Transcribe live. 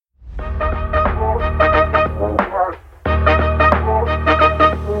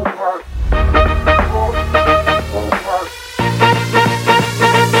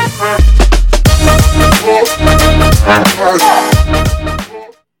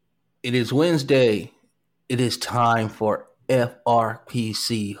It is Wednesday. It is time for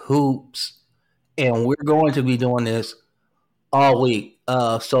FRPC hoops, and we're going to be doing this all week.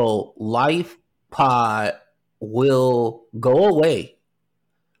 So Life Pod will go away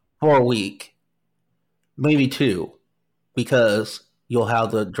for a week, maybe two, because you'll have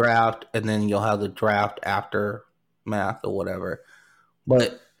the draft, and then you'll have the draft after math or whatever.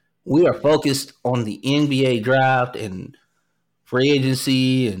 But we are focused on the NBA draft and free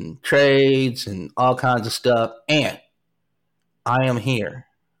agency and trades and all kinds of stuff. And I am here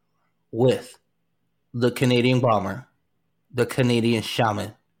with the Canadian Bomber, the Canadian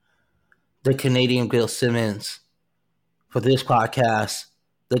Shaman, the Canadian Bill Simmons for this podcast,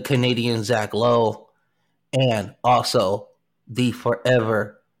 the Canadian Zach Lowe, and also the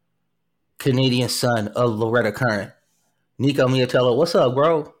forever Canadian son of Loretta Curran, Nico Miatello. What's up,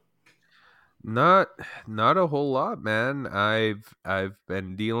 bro? Not not a whole lot, man. I've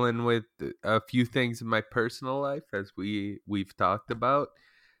been dealing with a few things in my personal life as we've talked about.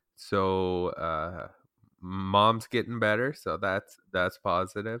 So mom's getting better, so that's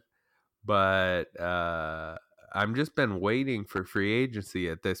positive. But I'm just been waiting for free agency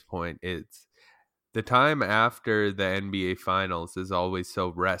at this point. It's the time after the NBA finals is always so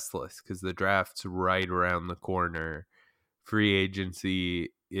restless because the draft's right around the corner. Free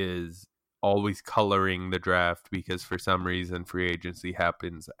agency is always coloring the draft because for some reason free agency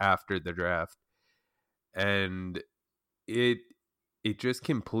happens after the draft, and it it just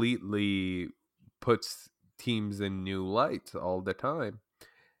completely puts teams in new lights all the time.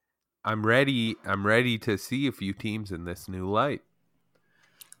 I'm ready to see a few teams in this new light.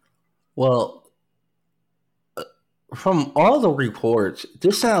 Well, from all the reports,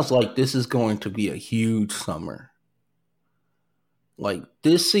 this sounds like this is going to be a huge summer. Like,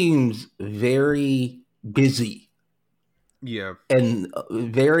 this seems very busy Yeah. and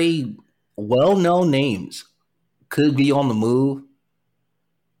very well known names could be on the move.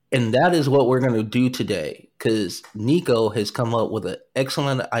 And that is what we're going to do today because Nico has come up with an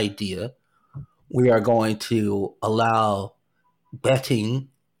excellent idea. We are going to allow betting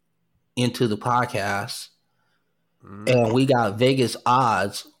into the podcast, and we got Vegas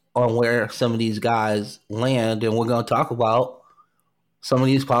odds on where some of these guys land, and we're going to talk about some of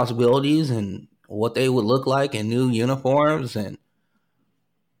these possibilities and what they would look like in new uniforms. And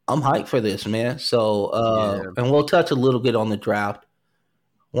I'm hyped for this, man. So, and we'll touch a little bit on the draft.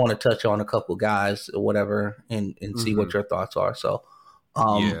 Want to touch on a couple guys or whatever and see what your thoughts are. So,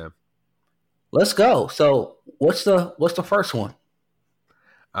 let's go. So, what's the first one?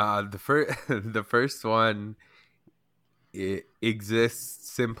 The first one, it exists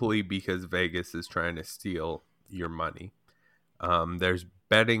simply because Vegas is trying to steal your money. There's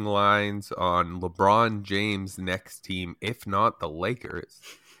betting lines on LeBron James' next team, if not the Lakers,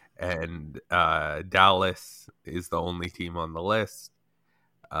 and Dallas is the only team on the list.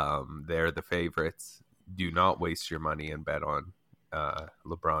 They're the favorites. Do not waste your money and bet on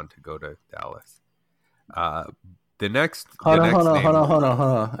LeBron to go to Dallas. Hold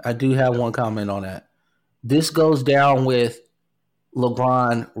on. I do have one comment on that. This goes down with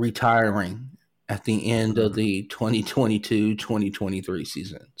LeBron retiring at the end of the 2022-2023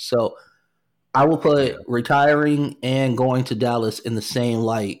 season. So I will put retiring and going to Dallas in the same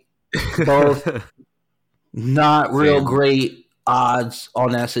light. Both not real great odds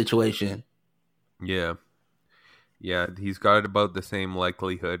on that situation. Yeah, he's got about the same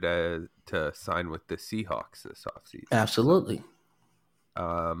likelihood to sign with the Seahawks this offseason. Absolutely.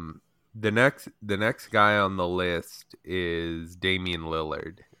 The next guy on the list is Damian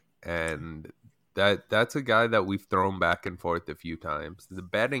Lillard, and that's a guy that we've thrown back and forth a few times. The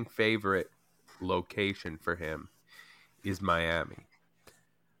betting favorite location for him is Miami.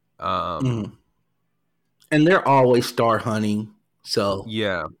 And they're always star hunting. So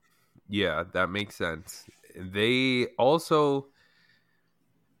yeah, that makes sense. They also,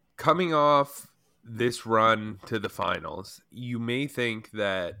 coming off this run to the finals, you may think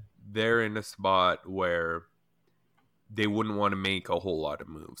that they're in a spot where they wouldn't want to make a whole lot of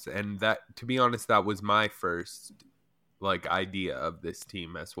moves. And that, to be honest, that was my first idea of this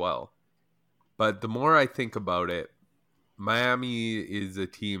team as well. But the more I think about it, Miami is a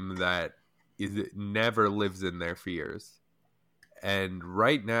team that never lives in their fears. And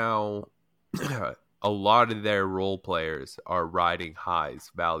right now, a lot of their role players are riding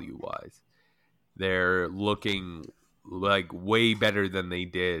highs value-wise. They're looking like way better than they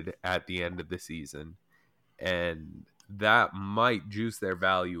did at the end of the season. And that might juice their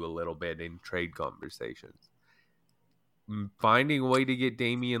value a little bit in trade conversations. Finding a way to get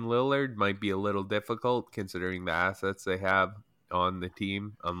Damian Lillard might be a little difficult considering the assets they have on the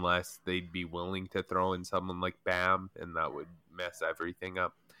team unless they'd be willing to throw in someone like Bam, and that would mess everything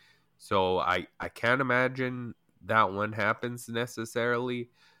up. So I can't imagine that one happens necessarily,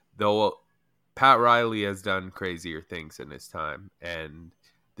 though Pat Riley has done crazier things in his time, and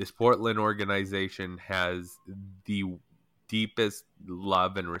this Portland organization has the deepest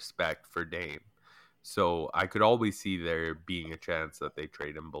love and respect for Dame. So I could always see there being a chance that they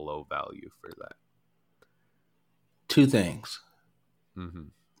trade him below value for that. Two things. Mm-hmm.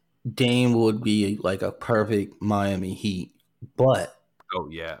 Dame would be like a perfect Miami Heat, but Oh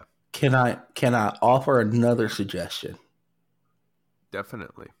yeah, can I offer another suggestion?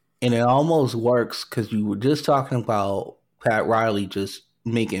 definitely. And it almost works because you were just talking about Pat Riley just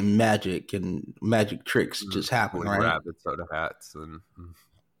making magic and magic tricks just happen, Pulling right? rabbits out of hats and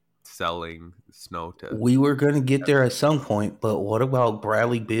selling snow to. We were going to get there at some point, but what about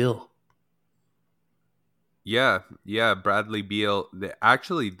Bradley Beal? Yeah, Bradley Beal.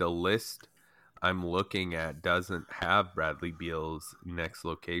 The list I'm looking at doesn't have Bradley Beal's next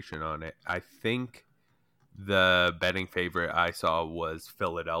location on it. I think the betting favorite I saw was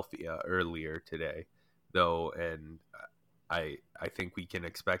Philadelphia earlier today, though, and I think we can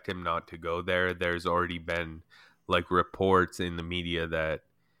expect him not to go there. There's already been like reports in the media that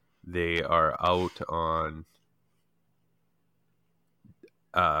they are out on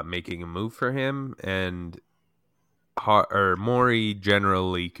making a move for him, and Maury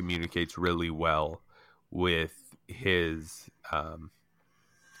generally communicates really well with his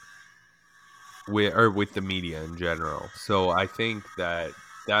with the media in general. So I think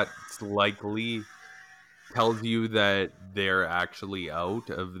that's likely tells you that they're actually out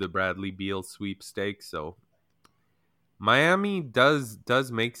of the Bradley Beal sweepstakes. So Miami does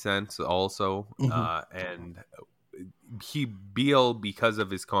make sense also, Mm-hmm. and Beal, because of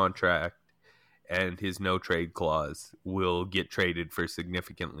his contract and his no trade clause, will get traded for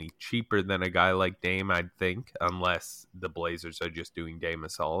significantly cheaper than a guy like Dame, I'd think, unless the Blazers are just doing Dame a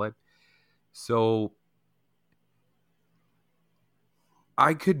solid. So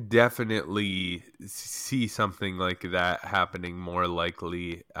I could definitely see something like that happening more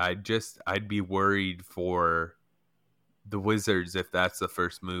likely. I'd be worried for the Wizards if that's the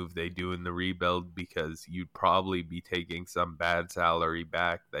first move they do in the rebuild, because you'd probably be taking some bad salary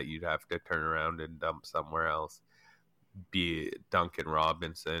back that you'd have to turn around and dump somewhere else, be it Duncan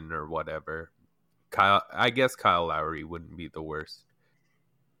Robinson or whatever. I guess Kyle Lowry wouldn't be the worst.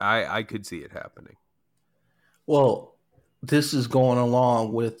 I could see it happening. Well, this is going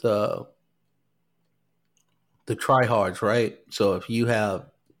along with the tryhards, right? So if you have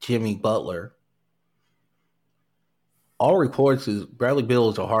Jimmy Butler, all reports is Bradley Beal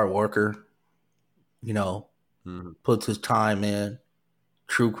is a hard worker, you know, Mm-hmm. puts his time in,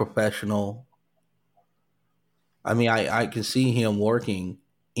 true professional. I mean, I can see him working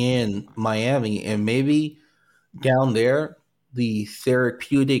in Miami, and maybe down there, the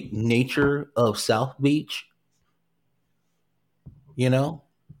therapeutic nature of South Beach, you know,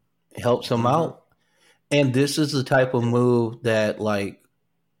 helps him Mm-hmm. out. And this is the type of move that like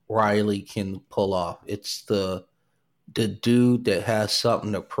Riley can pull off. It's the dude that has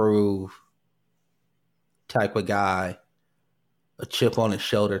something to prove type of guy, a chip on his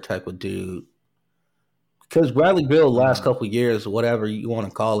shoulder type of dude. Because Bradley Beal, the last Mm-hmm. couple of years, whatever you want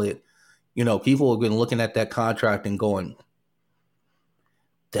to call it, you know, people have been looking at that contract and going,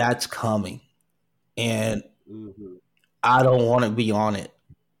 that's coming. And Mm-hmm. I don't want to be on it.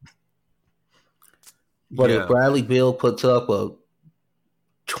 But if Yeah. Bradley Beal puts up a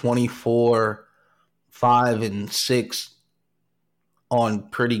 24, 5, and 6 on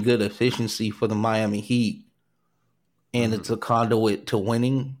pretty good efficiency for the Miami Heat, and Mm-hmm. it's a conduit to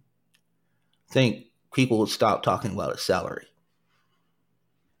winning, I think people would stop talking about his salary.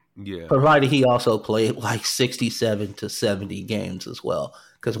 Yeah. Provided he also played like 67 to 70 games as well,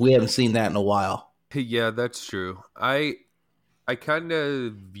 because we haven't seen that in a while. Yeah, that's true. I kind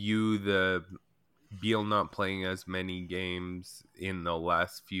of view the Beal not playing as many games in the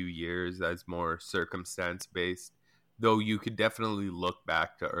last few years as more circumstance based. Though you could definitely look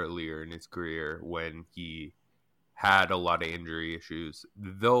back to earlier in his career when he had a lot of injury issues.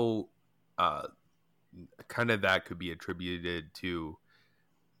 Though uh, kind of that could be attributed to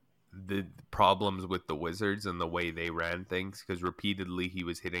the problems with the Wizards and the way they ran things, because repeatedly he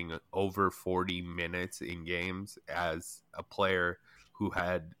was hitting over 40 minutes in games as a player who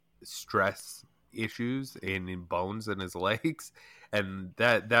had stress issues in bones in his legs, and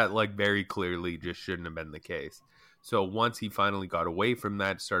that like very clearly just shouldn't have been the case. So once he finally got away from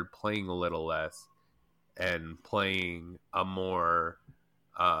that, started playing a little less and playing a more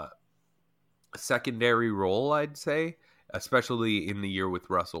uh secondary role, I'd say, especially in the year with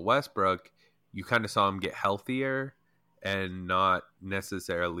Russell Westbrook, you kind of saw him get healthier and not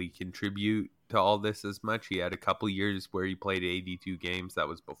necessarily contribute to all this as much. He had a couple years where he played 82 games. That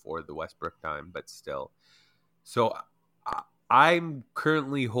was before the Westbrook time, but still. So I'm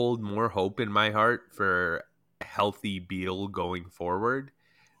currently hold more hope in my heart for healthy Beal going forward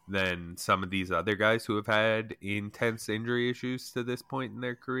than some of these other guys who have had intense injury issues to this point in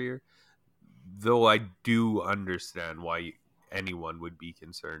their career. Though I do understand why anyone would be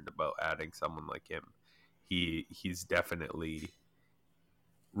concerned about adding someone like him. He's definitely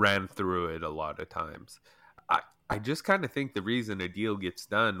ran through it a lot of times. I just kind of think the reason a deal gets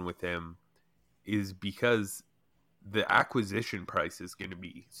done with him is because the acquisition price is going to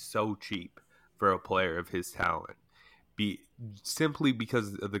be so cheap for a player of his talent. Simply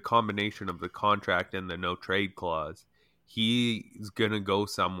because of the combination of the contract and the no trade clause, he's going to go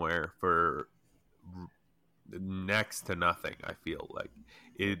somewhere for next to nothing. I feel like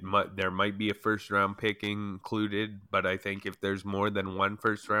there might be a first round pick included, but I think if there's more than one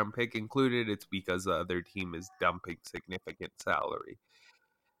first round pick included, it's because the other team is dumping significant salary.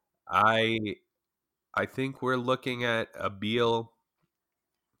 I think we're looking at a Beal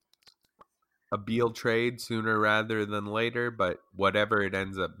trade sooner rather than later, but whatever it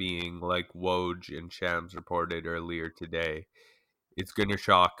ends up being, like Woj and Shams reported earlier today, it's going to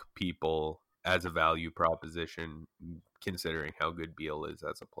shock people as a value proposition, considering how good Beal is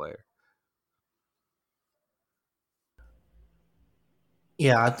as a player.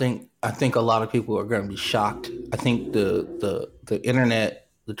 Yeah, I think a lot of people are going to be shocked. I think the internet,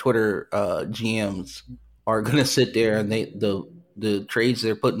 the Twitter GMs are going to sit there and the trades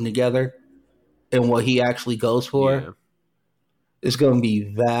they're putting together and what he actually goes for is going to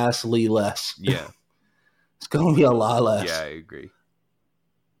be vastly less. Yeah. It's going to be a lot less. Yeah, I agree.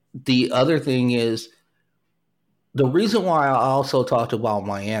 The other thing is, the reason why I also talked about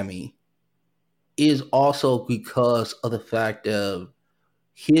Miami is also because of the fact of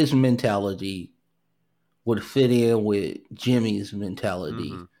his mentality would fit in with Jimmy's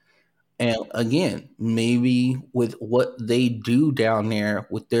mentality. Mm-hmm. And again, maybe with what they do down there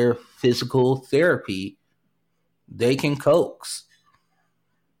with their physical therapy, they can coax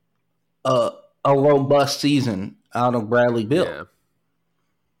a robust season out of Bradley Beal. Yeah.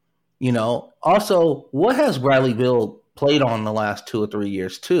 You know, also, what has Bradley Beal played on the last 2 or 3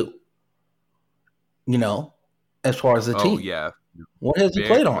 years too? You know, as far as the team. Oh, yeah. What has he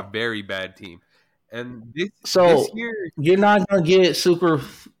played on? A very bad team. And this year, you're not going to get super.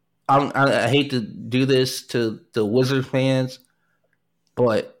 I hate to do this to the Wizards fans,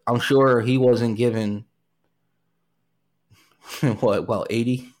 but I'm sure he wasn't given about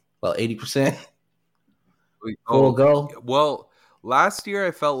 80% full go. Well, last year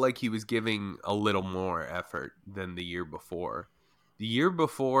I felt like he was giving a little more effort than the year before. The year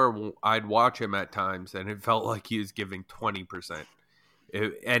before, I'd watch him at times, and it felt like he was giving 20%.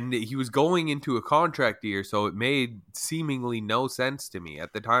 And he was going into a contract year, so it made seemingly no sense to me.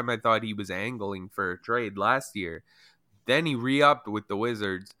 At the time, I thought he was angling for a trade last year. Then he re-upped with the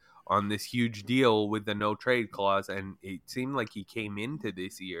Wizards on this huge deal with the no trade clause, and it seemed like he came into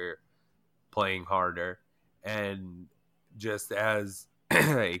this year playing harder. And just as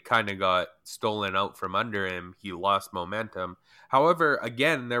it kind of got stolen out from under him, he lost momentum. However,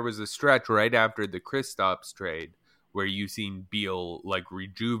 again, there was a stretch right after the Kristaps trade where you seen Beal like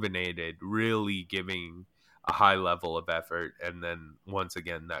rejuvenated, really giving a high level of effort, and then once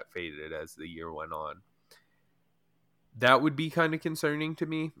again that faded as the year went on. That would be kind of concerning to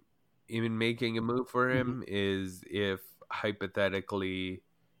me in making a move for him, is if hypothetically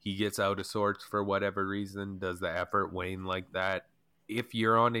he gets out of sorts for whatever reason, does the effort wane like that? If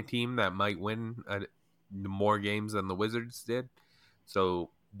you're on a team that might win more games than the Wizards did, so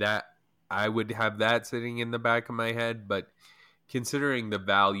that I would have that sitting in the back of my head. But considering the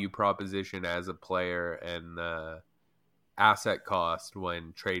value proposition as a player and the asset cost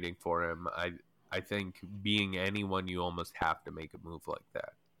when trading for him, I think being anyone, you almost have to make a move like that.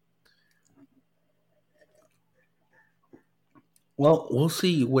 Well, we'll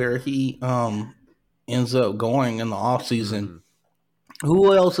see where he ends up going in the offseason. Mm-hmm.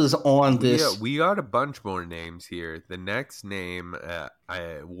 Who else is on this? Yeah, we got a bunch more names here. The next name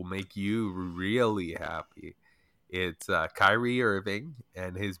I will make you really happy. It's Kyrie Irving,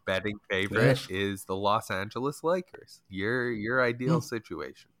 and his betting favorite is the Los Angeles Lakers. Your ideal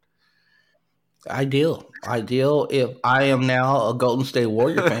situation. Ideal. If I am now a Golden State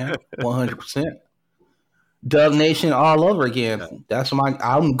Warrior fan, 100%. Dub Nation all over again. Yeah. That's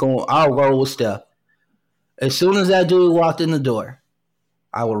I'll roll with Steph. As soon as that dude walked in the door,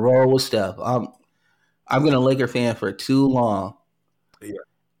 I would roll with Steph. I've been a Laker fan for too long. Yeah.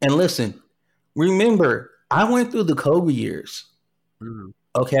 And listen, remember, I went through the Kobe years. Mm-hmm.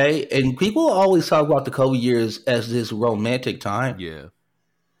 Okay, and people always talk about the Kobe years as this romantic time. Yeah.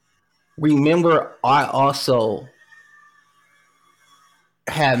 Remember, I also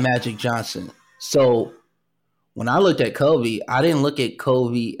had Magic Johnson. So when I looked at Kobe, I didn't look at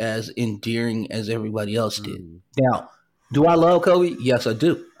Kobe as endearing as everybody else did. Mm. Now, do I love Kobe? Yes, I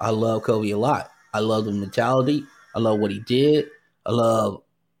do. I love Kobe a lot. I love the mentality. I love what he did. I love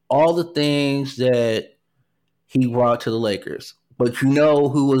all the things that he brought to the Lakers. But you know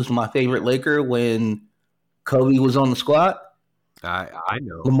who was my favorite Laker when Kobe was on the squad? I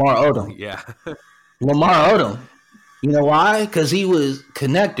know. Lamar Odom. Yeah. Lamar Odom. You know why? Because he was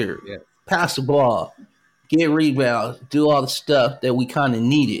connector, Yeah. pass the ball, get rebounds, do all the stuff that we kind of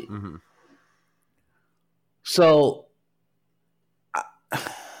needed. Mm-hmm. So,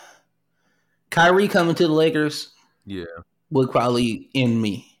 Kyrie coming to the Lakers Yeah. would probably end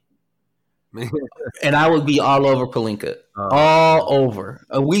me. And I would be all over Pelinka. All over.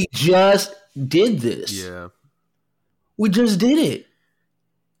 We just did this. Yeah. We just did it.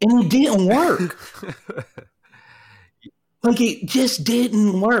 And it didn't work. Like, it just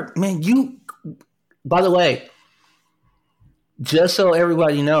didn't work. Man, by the way, just so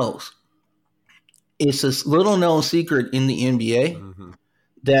everybody knows, it's a little known secret in the NBA Mm-hmm.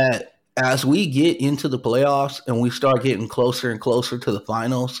 that as we get into the playoffs and we start getting closer and closer to the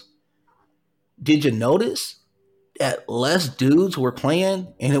finals, did you notice that less dudes were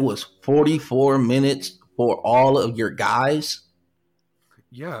playing and it was 44 minutes for all of your guys?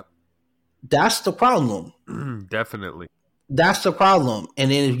 Yeah. That's the problem. Definitely. That's the problem.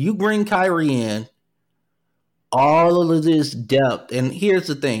 And then if you bring Kyrie in, all of this depth, and here's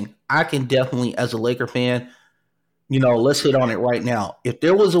the thing, I can definitely, as a Laker fan, let's hit on it right now. If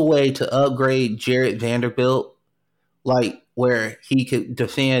there was a way to upgrade Jarrett Vanderbilt, like where he could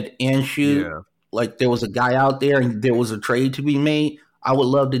defend and shoot, like there was a guy out there and there was a trade to be made, I would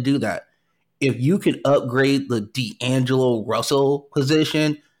love to do that. If you could upgrade the D'Angelo Russell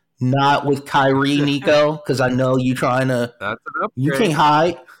position, not with Kyrie, Nico, because I know you trying to. That's an upgrade. You can't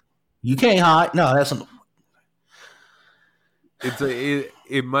hide. You can't hide. No, that's an.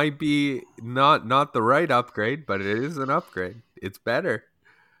 It might be not the right upgrade, but it is an upgrade. It's better.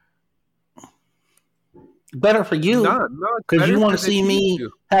 Better for you, because you want to see me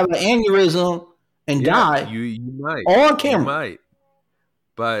have an aneurysm and die. You might on camera. You might,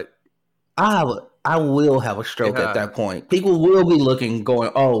 but I will have a stroke at that point. People will be looking,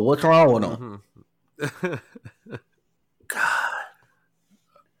 going, "Oh, what's wrong with him?" Mm-hmm. God.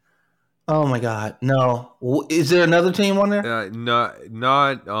 Oh my God! No, is there another team on there?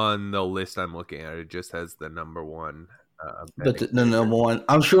 Not on the list I'm looking at. It just has the number one. The number one.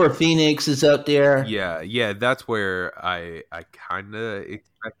 I'm sure Phoenix is up there. Yeah. That's where I kind of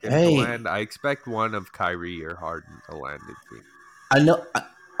expect him to land. I expect one of Kyrie or Harden to land in Phoenix. I know.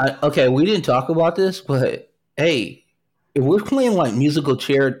 Okay, we didn't talk about this, but hey, if we're playing like musical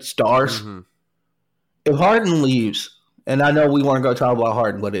chair stars, if Harden leaves. And I know we weren't going to talk about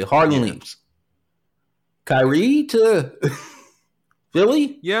Harden, but if Harden leaves, Kyrie to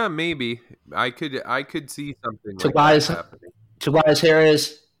Philly? Yeah, maybe. I could see something like that happening. Tobias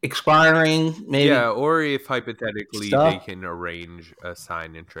Harris expiring, maybe. Yeah, or if hypothetically they can arrange a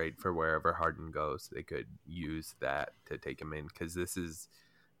sign and trade for wherever Harden goes, they could use that to take him in, because this is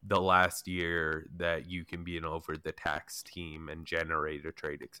the last year that you can be an over-the-tax team and generate a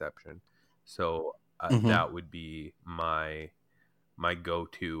trade exception. So that would be my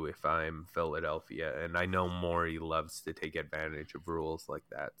go-to if I'm Philadelphia, and I know Morey loves to take advantage of rules like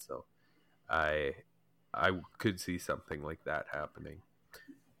that, so I could see something like that happening.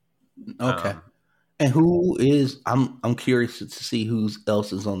 Okay, and who is? I'm curious to see who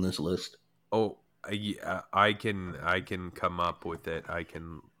else is on this list. Oh, yeah, I can come up with it. I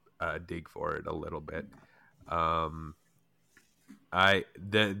can dig for it a little bit.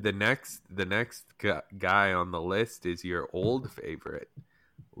 The next guy on the list is your old favorite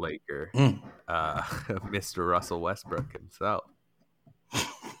Laker, Mr. Russell Westbrook himself,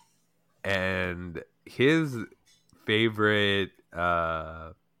 and his favorite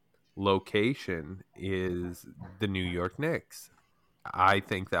location is the New York Knicks. I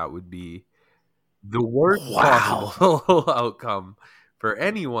think that would be the worst possible outcome for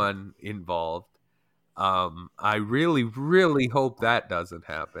anyone involved. I really, really hope that doesn't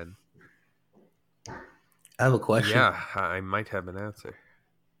happen. I have a question. Yeah, I might have an answer.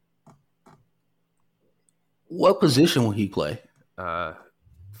 What position will he play? 5.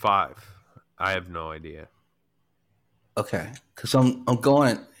 I have no idea. Okay, because I'm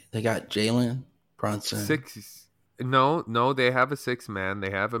going. They got Jalen Brunson. Six. No, they have a 6-man. They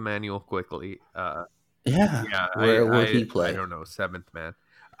have Emmanuel Quickly. Yeah. Yeah, Where would he I play? don't know, 7th man.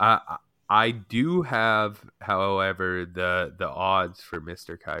 I do have, however, the odds for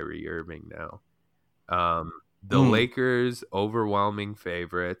Mr. Kyrie Irving now. The Lakers overwhelming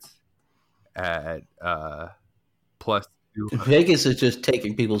favorites at plus 200. Vegas is just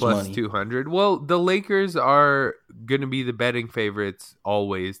taking people's Plus money. 200. Well, the Lakers are going to be the betting favorites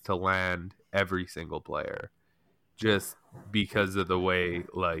always to land every single player, just because of the way,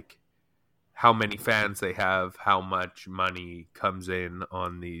 like, how many fans they have, how much money comes in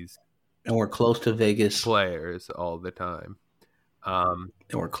on these And we're close to Vegas. players all the time. And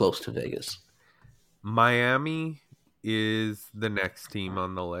we're close to Vegas. Miami is the next team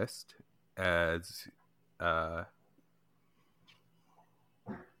on the list, as I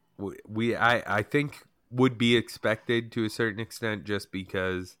think would be expected to a certain extent, just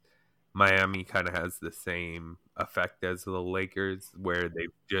because Miami kind of has the same effect as the Lakers, where they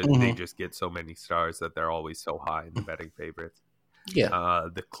just get so many stars that they're always so high in the betting favorites. Yeah.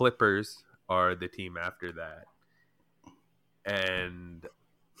 The Clippers are the team after that, and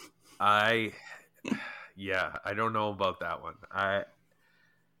I don't know about that one.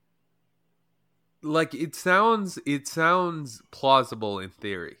 It sounds plausible in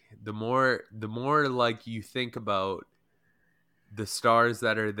theory. The more like you think about the stars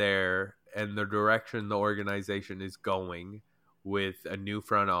that are there and the direction the organization is going with a new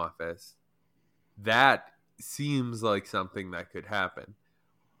front office, that seems like something that could happen.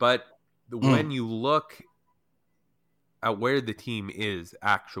 But when you look at where the team is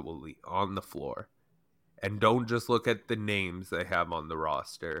actually on the floor, and don't just look at the names they have on the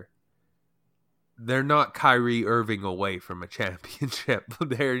roster, they're not Kyrie Irving away from a championship.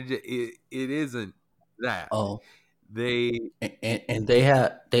 It isn't that. Oh, they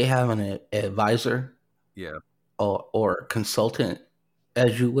have an advisor, yeah, or consultant,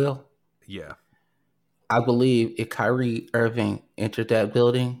 as you will. Yeah. I believe if Kyrie Irving entered that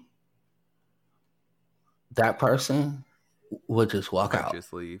building, that person would just walk out.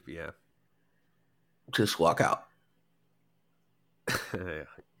 Just leave, yeah. Just walk out.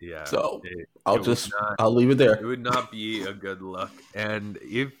 Yeah. So I'll leave it there. It would not be a good look. And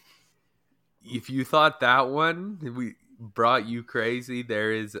if you thought that one we brought you crazy,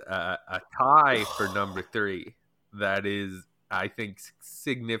 there is a tie for number 3 that is, I think,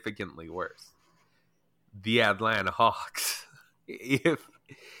 significantly worse. The Atlanta Hawks. If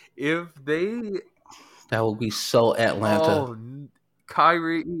they, that would be so Atlanta. Oh,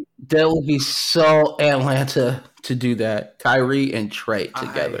 Kyrie. That would be so Atlanta to do that. Kyrie and Trey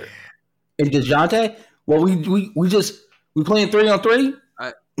together. And DeJounte? Well, we playing 3-on-3?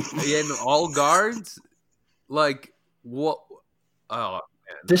 In all guards? Like, what? Oh, man.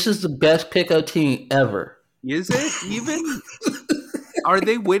 This is the best pickup team ever. Is it even? Are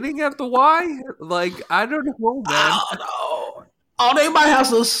they winning at the Y? Like, I don't know, man. I don't know. Oh, they might have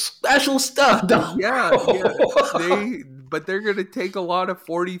some special stuff, though. Yeah. But they're going to take a lot of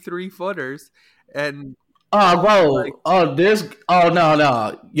 43-footers. And no.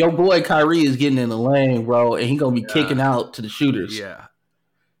 Your boy Kyrie is getting in the lane, bro, and he's going to be kicking out to the shooters. Yeah.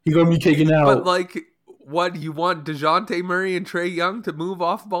 He's going to be kicking out. But, like, what, you want DeJounte Murray and Trae Young to move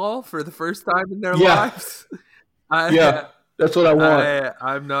off ball for the first time in their lives? That's what I want.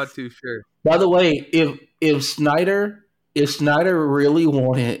 I'm not too sure. By the way, if Snyder really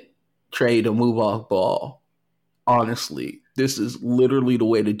wanted Trae to move off ball, honestly, this is literally the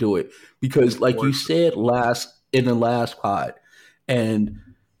way to do it. Because, like you said in the last pod, and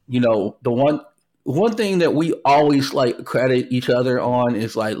the one thing that we always like credit each other on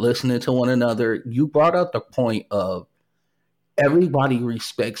is like listening to one another. You brought up the point of everybody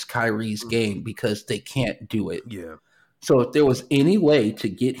respects Kyrie's game because they can't do it. Yeah. So if there was any way to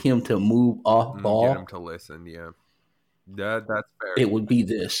get him to move off ball, get him to listen, that's fair. It would be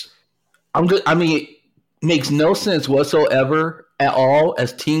this. It makes no sense whatsoever at all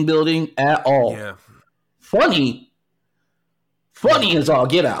as team building at all. Yeah. Funny as all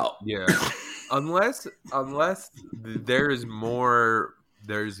get out. Yeah. Unless there's more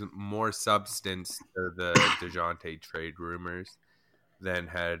substance to the DeJounte trade rumors than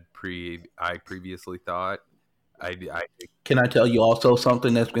I previously thought. Can I tell you also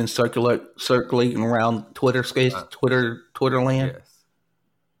something that's been circulating around Twitter space, Twitter land? Yes.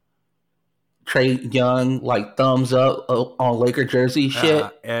 Trae Young, like, thumbs up on Laker jersey shit.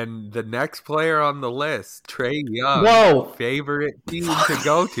 And the next player on the list, Trae Young, favorite team to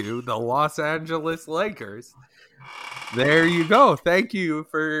go to, the Los Angeles Lakers. There you go. Thank you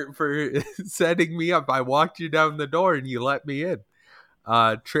for setting me up. I walked you down the door and you let me in.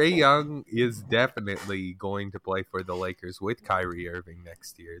 Trae Young is definitely going to play for the Lakers with Kyrie Irving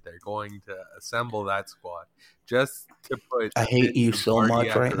next year. They're going to assemble that squad just to put I hate you Vince so Lombardi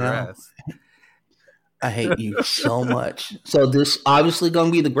much at right the now. rest. I hate you so much. So this obviously going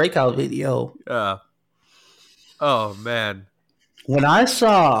to be the breakout video. Oh man. When I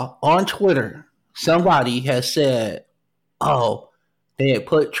saw on Twitter somebody has said, "Oh, they had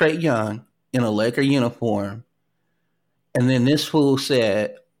put Trae Young in a Laker uniform," and then this fool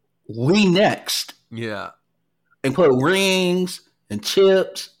said, "We next," Yeah. and put rings and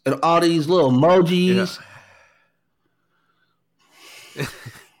chips and all these little emojis. Yeah.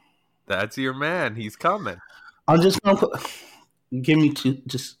 That's your man. He's coming. I'm just gonna put. Give me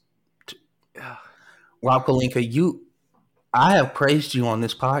just Rob Pelinka. I have praised you on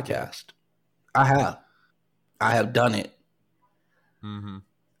this podcast. I have done it. Mm-hmm.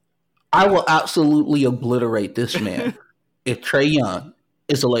 I will absolutely obliterate this man if Trae Young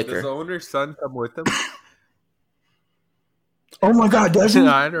is a Laker. Does the owner's son come with him? Oh my God, does he?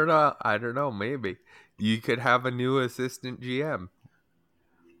 I don't know. Maybe you could have a new assistant GM.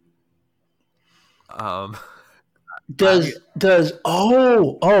 Does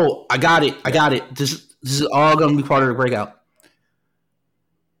I got it. This is all gonna be part of the breakout.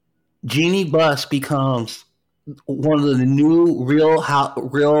 Jeannie Buss becomes one of the new real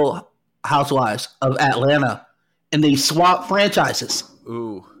housewives of Atlanta, and they swap franchises.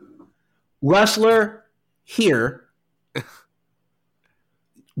 Ooh. Wrestler here,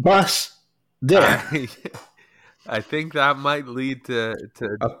 Buss there. I think that might lead to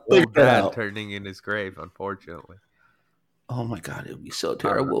old dad turning in his grave, unfortunately. Oh my God, it would be so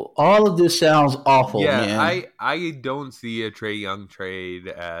terrible. All of this sounds awful, man. I don't see a Trae Young trade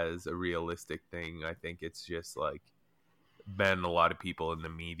as a realistic thing. I think it's just like been a lot of people in the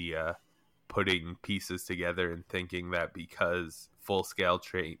media putting pieces together and thinking that because full-scale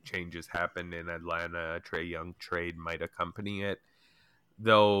changes happened in Atlanta, a Trae Young trade might accompany it.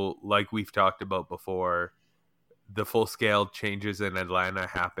 Though, like we've talked about before, the full-scale changes in Atlanta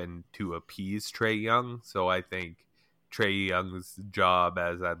happened to appease Trae Young. So I think Trae Young's job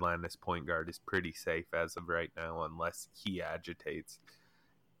as Atlanta's point guard is pretty safe as of right now, unless he agitates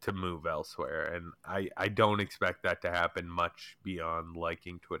to move elsewhere. And I don't expect that to happen much beyond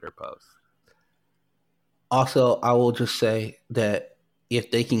liking Twitter posts. Also, I will just say that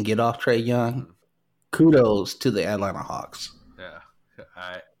if they can get off Trae Young, kudos to the Atlanta Hawks. Yeah.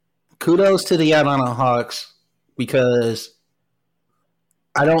 Kudos to the Atlanta Hawks, because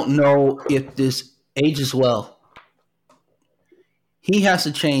I don't know if this ages well. He has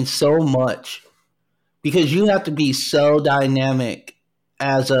to change so much, because you have to be so dynamic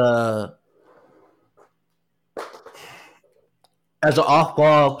as an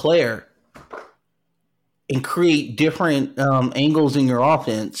off-ball player and create different angles in your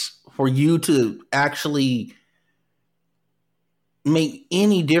offense for you to actually make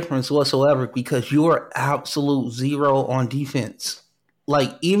any difference whatsoever, because you are absolute zero on defense.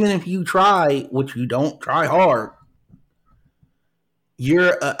 Like, even if you try, which you don't try hard,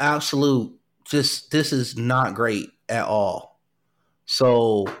 you're an absolute this is not great at all.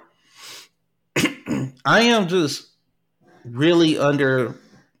 So I am just really under a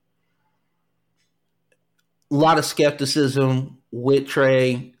lot of skepticism with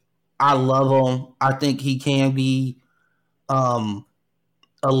Trae. I love him. I think he can be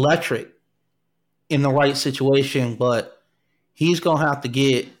electric in the right situation, but he's going to have to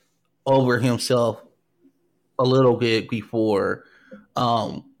get over himself a little bit before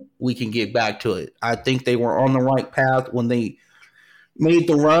we can get back to it. I think they were on the right path when they made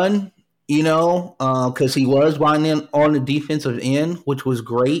the run, because he was binding on the defensive end, which was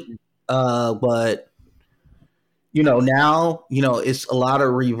great. But now, it's a lot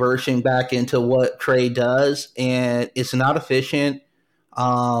of reversing back into what Trae does, and it's not efficient.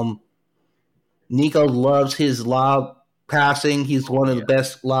 Nico loves his lob passing. He's one of the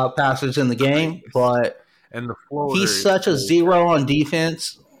best lob passers in the game, but he's such a zero on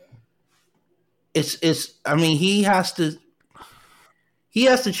defense. He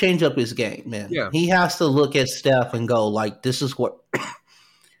has to change up his game, man. Yeah. He has to look at Steph and go, like, this is what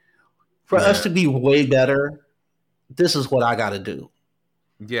for us to be way better, this is what I got to do.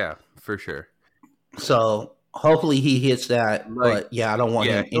 Yeah, for sure. So hopefully he hits that, but I don't want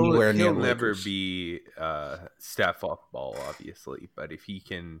him anywhere near. He'll never be Steph off ball, obviously, but if he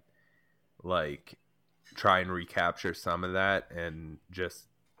can try and recapture some of that and just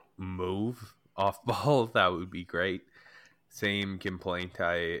move off ball, that would be great. Same complaint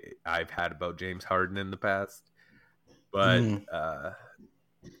I've had about James Harden in the past, but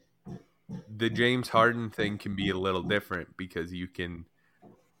the James Harden thing can be a little different because you can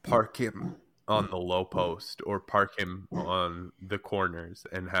park him on the low post or park him on the corners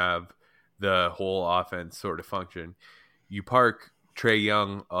and have the whole offense sort of function. You park Trae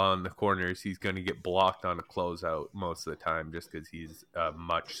Young on the corners, he's going to get blocked on a closeout most of the time just because he's a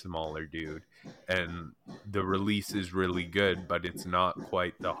much smaller dude. And the release is really good, but it's not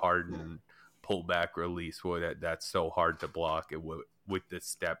quite the hardened pullback release where that's so hard to block it with the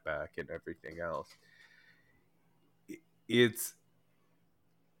step back and everything else.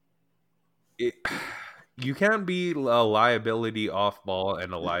 You can't be a liability off ball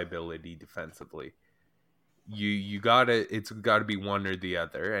and a liability defensively. It's gotta be one or the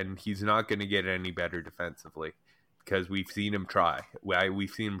other, and he's not going to get any better defensively because we've seen him try. We've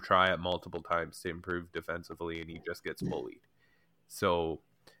seen him try it multiple times to improve defensively, and he just gets bullied. So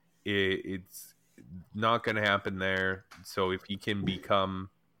it's not going to happen there. So if he can become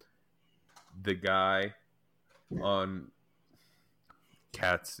the guy on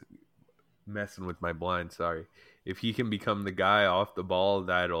Cats messing with my blind, sorry. If he can become the guy off the ball,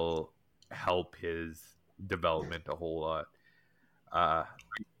 that'll help his development a whole lot.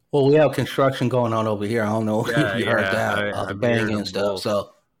 Well, we have construction going on over here. I don't know if you heard that, I'm banging and stuff. both.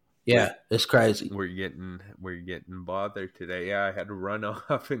 So, yeah, it's crazy. We're getting bothered today. Yeah, I had to run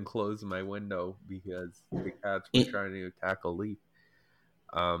off and close my window because the cats were trying to attack a leaf.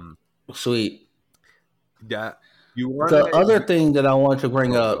 Sweet. Yeah. The other thing that I want to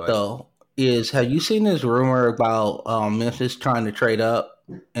bring up, though, is have you seen this rumor about Memphis trying to trade up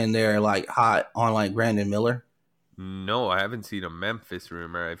and they're like hot on like Brandon Miller? No, I haven't seen a Memphis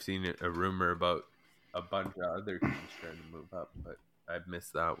rumor. I've seen a rumor about a bunch of other teams trying to move up, but I've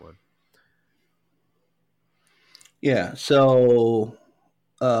missed that one. Yeah, so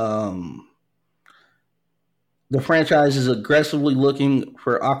the franchise is aggressively looking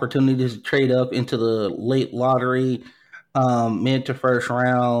for opportunities to trade up into the late lottery, mid to first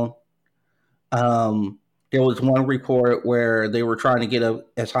round. There was one report where they were trying to get up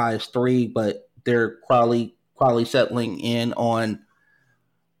as high as 3, but they're probably settling in on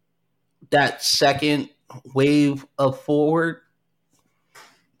that second wave of forward.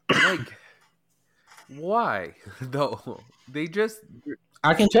 Like, why? Though they just...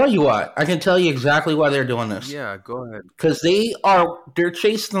 I can tell you why. I can tell you exactly why they're doing this. Yeah, go ahead. Because they're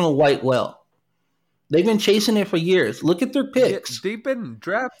chasing the white whale. They've been chasing it for years. Look at their picks. Yeah, they've been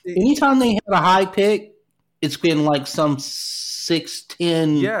drafting. Anytime they had a high pick, it's been like some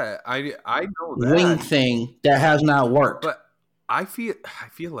 6'10". Yeah, I know that wing thing that has not worked. But I feel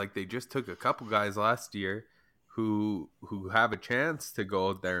like they just took a couple guys last year who have a chance to go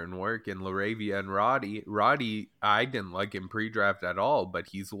out there and work. And Laravia and Roddy, I didn't like him pre-draft at all, but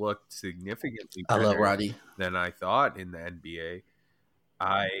he's looked significantly better I love Roddy than I thought in the NBA.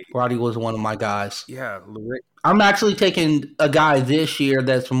 Roddy was one of my guys. Yeah, I'm actually taking a guy this year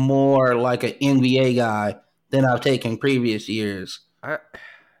that's more like an NBA guy than I've taken previous years.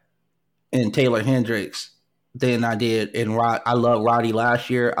 And Taylor Hendricks than I did. And I love Roddy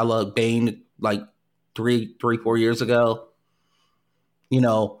last year. I love Bane like 4 years ago. You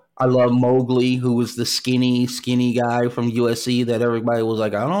know, I love Mobley, who was the skinny guy from USC that everybody was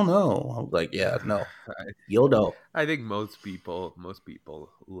like, I don't know. I was like, yeah, no, you'll know. I think most people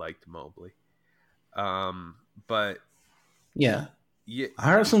liked Mobley, but yeah,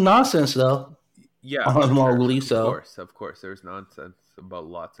 I heard some nonsense though. Yeah, on Mobley. Sure. Of course, there's nonsense about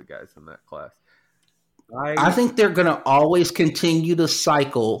lots of guys in that class. I think they're going to always continue to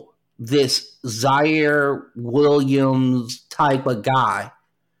cycle this Zaire Williams type of guy.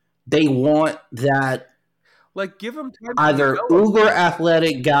 They want that, like, give him time either uber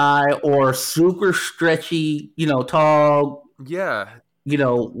athletic guy or super stretchy, tall,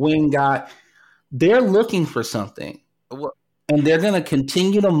 wing guy. They're looking for something, and they're going to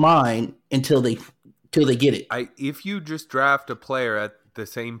continue to mine until they get it. If you just draft a player at the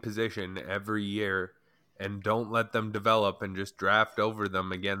same position every year and don't let them develop and just draft over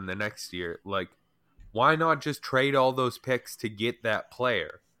them again the next year, like, why not just trade all those picks to get that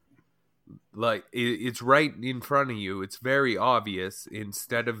player? Like, it's right in front of you. It's very obvious.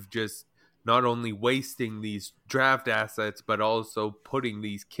 Instead of just not only wasting these draft assets, but also putting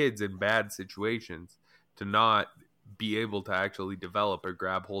these kids in bad situations to not be able to actually develop or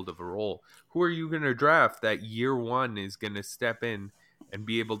grab hold of a role. Who are you going to draft that year one is going to step in and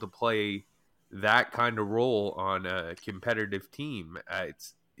be able to play that kind of role on a competitive team?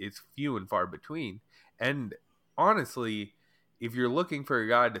 It's few and far between. And honestly, if you're looking for a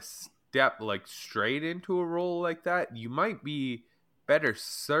guy to step like straight into a role like that, you might be better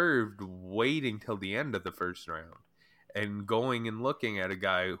served waiting till the end of the first round and going and looking at a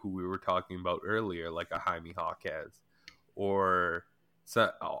guy who we were talking about earlier, like a Jaime Jaquez, or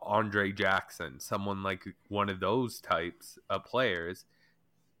Andre Jackson, someone like one of those types of players.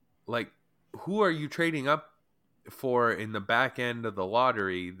 Like, who are you trading up for in the back end of the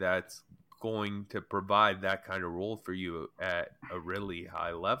lottery that's going to provide that kind of role for you at a really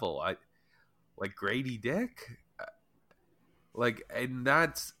high level? Like Grady Dick, like, and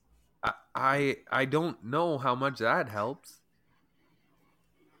that's I don't know how much that helps.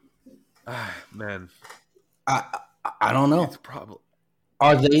 Man, I don't know. it's probably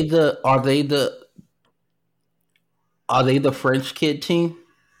Are they the French kid team?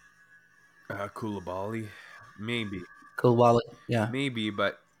 Koulibaly, maybe, Koulibaly, yeah,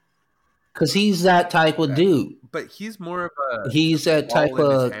 but because he's that type of dude. but he's more of a He's that ball type in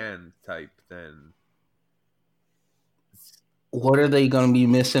his of. hand type than. What are they going to be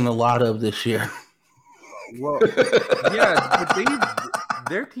missing a lot of this year? Well, yeah, but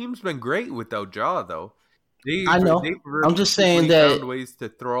their team's been great without Jaw though. I know. They've I'm just saying repeatedly that. found ways to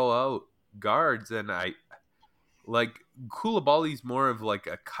throw out guards, and I like Koulibaly's more of like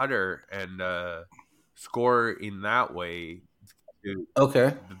a cutter and scorer in that way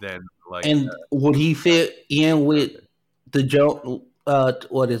Okay. than like And would he fit in with the Joe?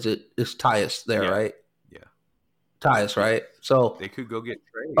 What is it? It's Tyus there, yeah, right? yeah. Tyus, right? So They could go get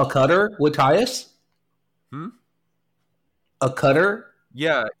a trades. cutter with Tyus? Hmm? A cutter?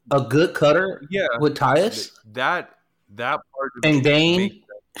 Yeah, A good cutter yeah. with Tyus? That part of And it makes Bane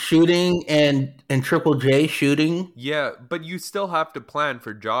shooting and Triple J shooting? yeah, but you still have to plan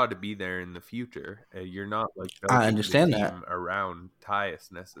for Jaw to be there in the future. You're not like I building the understand that. team around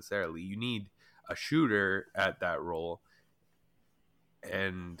Tyus necessarily. You need a shooter at that role,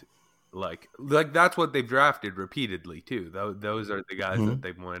 and like that's what they've drafted repeatedly too. Those are the guys that Mm-hmm.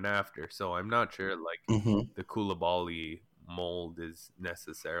 they went after. So I'm not sure like Mm-hmm. the Koulibaly mold is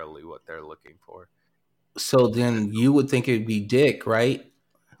necessarily what they're looking for. So then you would think it'd be Dick, right?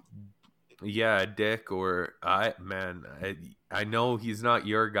 Yeah, Dick or I know he's not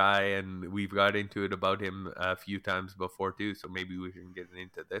your guy, and we've got into it about him a few times before too. So maybe we can get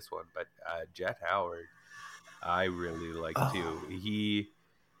into this one. But Jet Howard, I really like too. Oh. He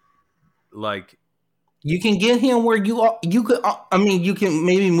like You can get him where you are. You could. I mean, you can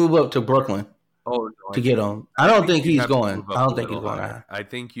maybe move up to Brooklyn oh no, to get him. I I don't think think you'd he's have to going. move I up a don't think he's little going higher. there. I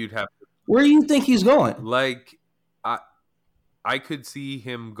think you'd have to Where do you think he's going? like I could see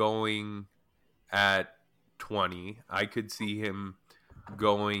him going at 20. I could see him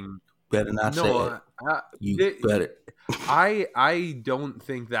going. Better not say it. No, You better. I don't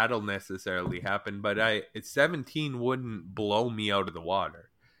think that'll necessarily happen, but 17 wouldn't blow me out of the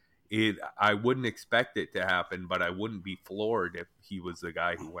water. I wouldn't expect it to happen, but I wouldn't be floored if he was the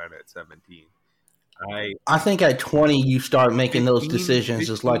guy who went at 17. I think at 20 you start making those 15, decisions.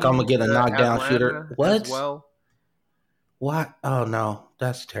 It's like I'm 15 gonna get a to knockdown shooter. Atlanta as What? well. What? Oh no,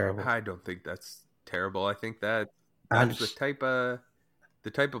 that's terrible. I don't think that's terrible. I think that I that's just.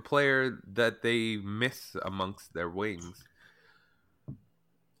 the type of player that they miss amongst their wings.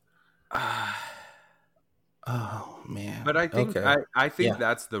 Oh man. But Okay. I think Yeah.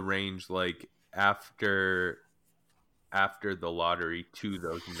 that's the range like after the lottery to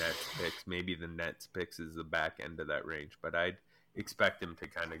those Nets picks. Maybe the Nets picks is the back end of that range, but I'd expect him to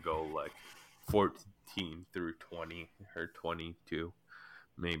kind of go like 14 through 20 or 22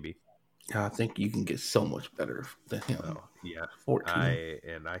 maybe. I think you can get so much better than him. Oh, yeah. 14.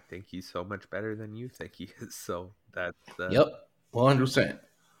 I think he's so much better than you think he is. So that's Yep. 100%.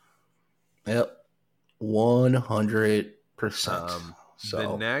 Yep. 100%.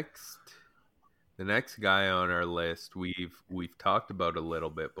 So the next guy on our list we've talked about a little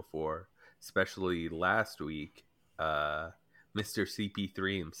bit before, especially last week. Mr.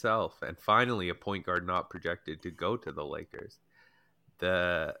 CP3 himself, and finally a point guard not projected to go to the Lakers.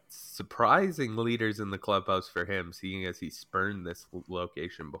 The surprising leaders in the clubhouse for him, seeing as he spurned this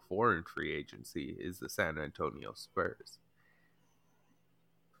location before in free agency, is the San Antonio Spurs.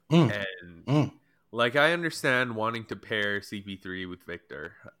 And like, I understand wanting to pair CP3 with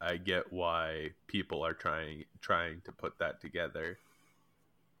Victor. I get why people are trying to put that together.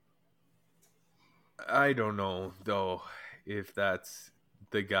 I don't know though if that's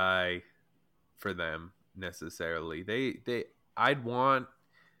the guy for them necessarily. I'd want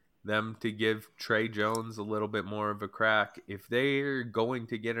them to give Trey Jones a little bit more of a crack. If they're going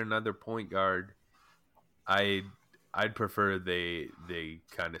to get another point guard, I'd prefer they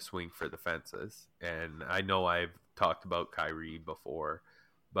kind of swing for the fences. And I know I've talked about Kyrie before,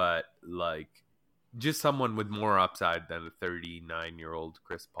 but like just someone with more upside than a 39-year-old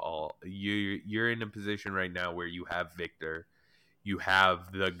Chris Paul. You're in a position right now where you have Victor, you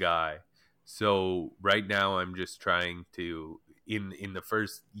have the guy. So right now I'm just trying to in the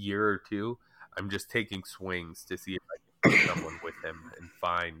first year or two, I'm just taking swings to see if I can get someone with him and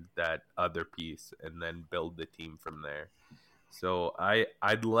find that other piece and then build the team from there. So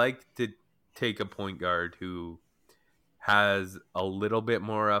I'd like to take a point guard who has a little bit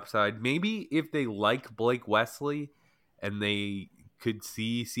more upside. Maybe if they like Blake Wesley and they could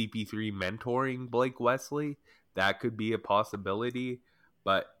see CP3 mentoring Blake Wesley, that could be a possibility.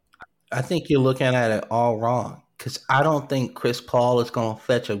 But I think you're looking at it all wrong, because I don't think Chris Paul is going to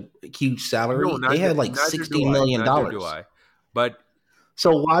fetch a huge salary. no, They had like neither do $60 million. Neither do I. But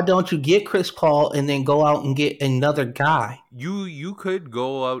So why don't you get Chris Paul and then go out and get another guy? you could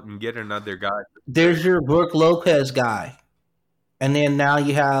go out and get another guy. There's your Brook Lopez guy. And then now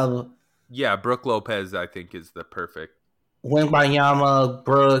you have Brook Lopez, I think, is the perfect. Wembanyama,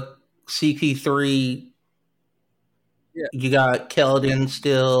 Brook, CP3. Yeah. You got Keldon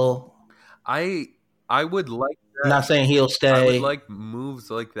still. I would like that. I'm not saying he'll stay. I would like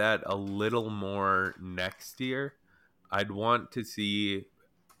moves like that a little more next year. I'd want to see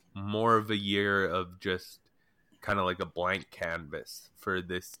more of a year of just kind of like a blank canvas for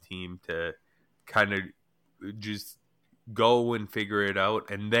this team to kind of just go and figure it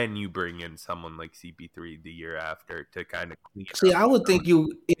out, and then you bring in someone like CP3 the year after to kind of clean up. See, I would think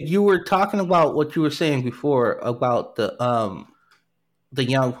if you were talking about what you were saying before about the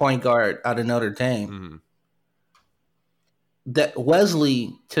young point guard out of Notre Dame, mm-hmm. that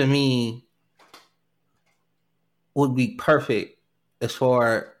Wesley to me would be perfect as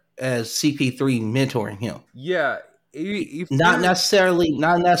far as CP3 mentoring him. Yeah, not necessarily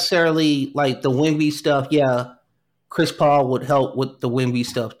like the Wemby stuff. Yeah, Chris Paul would help with the Wemby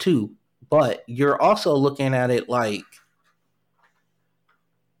stuff too, but you're also looking at it like,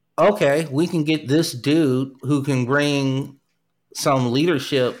 okay, we can get this dude who can bring some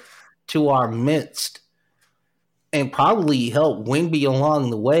leadership to our midst and probably help Wemby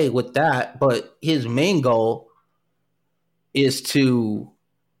along the way with that. But his main goal is to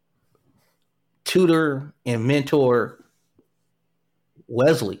tutor and mentor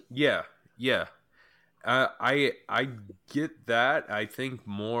Wesley. Yeah. I get that. I think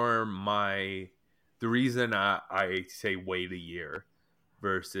more the reason I say wait a year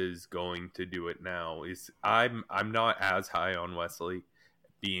versus going to do it now is I'm not as high on Wesley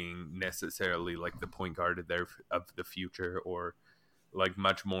being necessarily like the point guard of the future, or like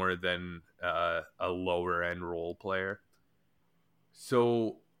much more than a lower end role player.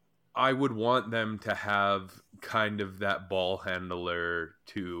 So I would want them to have kind of that ball handler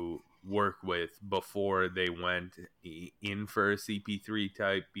to work with before they went in for a CP3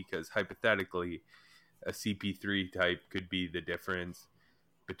 type, because hypothetically a CP3 type could be the difference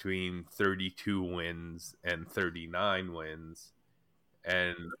between 32 wins and 39 wins.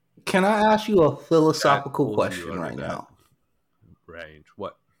 And can I ask you a philosophical question right now? Range.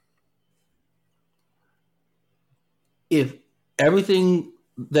 What? If everything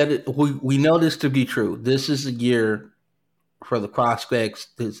that we know this to be true, this is a year for the prospects.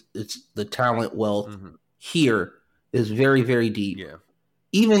 It's the talent wealth here is very, very deep. Yeah.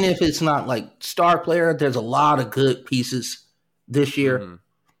 Even if it's not like star player, there's a lot of good pieces this year.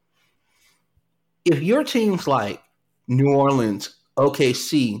 If your team's like New Orleans,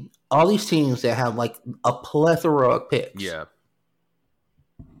 OKC, all these teams that have like a plethora of picks. Yeah.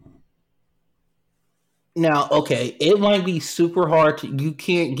 Now, okay, it might be super hard you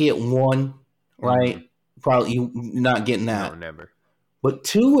can't get one, right? Probably you're not getting that. No, never. But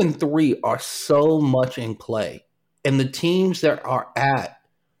 2 and 3 are so much in play. And the teams that are at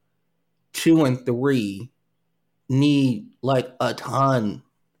 2 and 3 need like a ton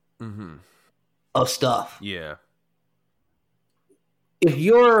of stuff. Yeah. If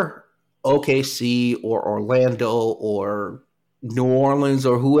you're OKC or Orlando or New Orleans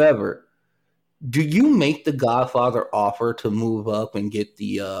or whoever, do you make the Godfather offer to move up and get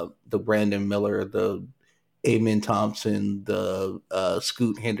the Brandon Miller, the Amen Thompson, the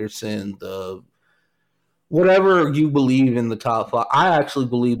Scoot Henderson, the whatever you believe in the top 5? I actually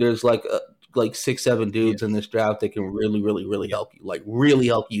believe there's like 6-7 dudes in this draft that can really, really, really help you, like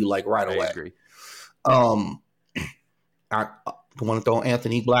right away. I agree. I want to throw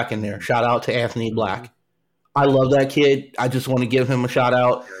Anthony Black in there. Shout out to Anthony Black. I love that kid. I just want to give him a shout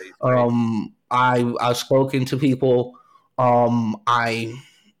out. I've spoken to people. I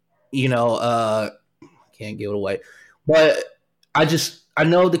can't give it away, but I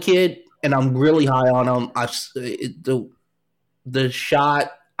know the kid and I'm really high on him. The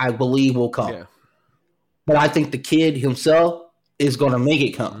shot I believe will come, but I think the kid himself is going to make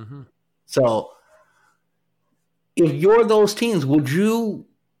it come. So if you're those teams, would you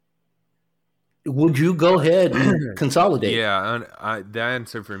would you go ahead and consolidate? Yeah, the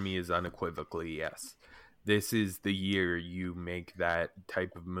answer for me is unequivocally yes. This is the year you make that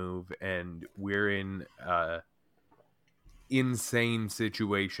type of move, and we're in a insane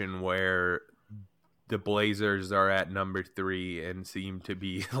situation where the Blazers are at number 3 and seem to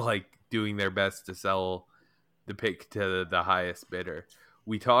be like doing their best to sell the pick to the highest bidder.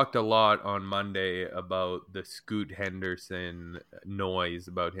 We talked a lot on Monday about the Scoot Henderson noise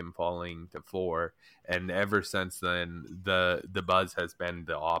about him falling to 4, and ever since then, the buzz has been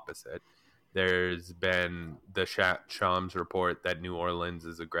the opposite. There's been the Shams report that New Orleans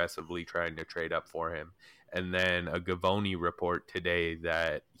is aggressively trying to trade up for him, and then a Gavoni report today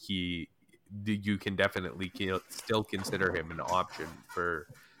that you can definitely still consider him an option for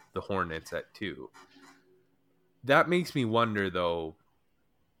the Hornets at 2. That makes me wonder, though,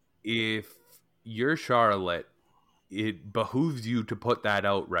 if you're Charlotte, it behooves you to put that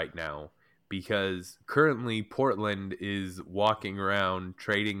out right now, because currently Portland is walking around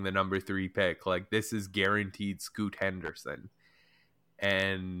trading the number 3 pick like this is guaranteed Scoot Henderson.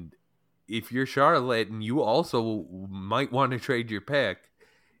 And if you're Charlotte and you also might want to trade your pick,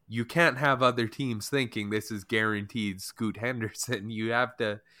 you can't have other teams thinking this is guaranteed Scoot Henderson. You have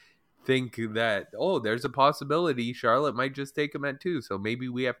to think that, oh, there's a possibility Charlotte might just take him at 2, so maybe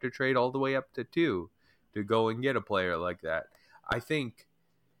we have to trade all the way up to 2 to go and get a player like that. I think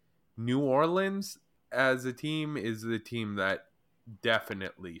New Orleans as a team is the team that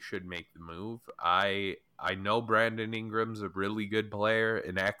definitely should make the move. I know Brandon Ingram's a really good player,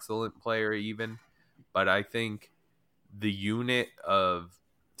 an excellent player even, but I think the unit of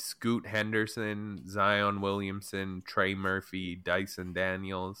Scoot Henderson, Zion Williamson, Trey Murphy, Dyson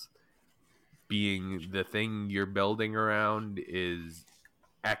Daniels being the thing you're building around is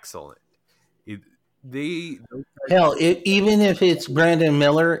excellent. Hell, even if it's Brandon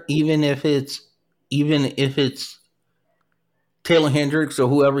Miller, even if it's Taylor Hendricks or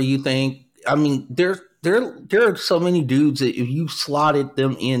whoever you think, I mean, there are so many dudes that if you slotted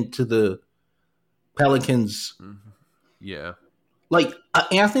them into the Pelicans, yeah, like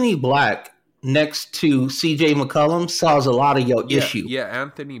Anthony Black next to CJ McCollum solves a lot of your issue. Yeah,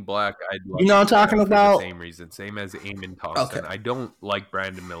 Anthony Black, I'd love you know what I'm talking for about? the same reason, same as Eamon Thompson. Okay. I don't like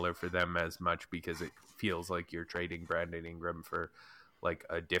Brandon Miller for them as much because it feels like you're trading Brandon Ingram for like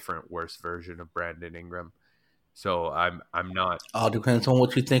a different, worse version of Brandon Ingram. So I'm not. All depends on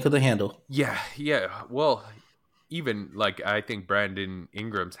what you think of the handle. Yeah. Well, even like I think Brandon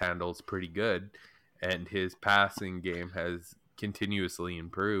Ingram's handle's pretty good, and his passing game has continuously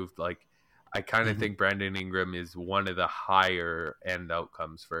improved. Like I kind of think Brandon Ingram is one of the higher end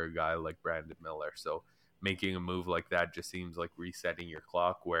outcomes for a guy like Brandon Miller. So making a move like that just seems like resetting your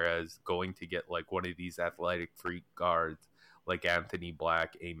clock. Whereas going to get like one of these athletic freak guards like Anthony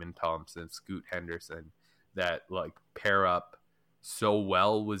Black, Eamon Thompson, Scoot Henderson that like pair up so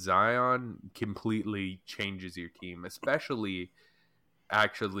well with Zion completely changes your team. Especially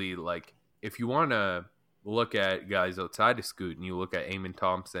actually like if you want to look at guys outside of Scoot and you look at Eamon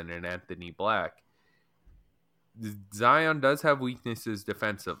Thompson and Anthony Black, Zion does have weaknesses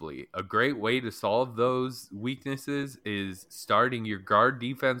defensively. A great way to solve those weaknesses is starting your guard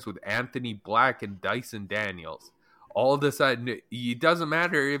defense with Anthony Black and Dyson Daniels. All of a sudden, it doesn't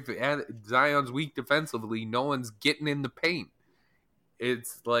matter if Zion's weak defensively, no one's getting in the paint.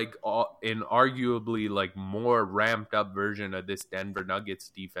 It's like an arguably like more ramped up version of this Denver Nuggets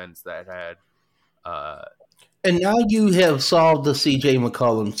defense that had and now you have solved the CJ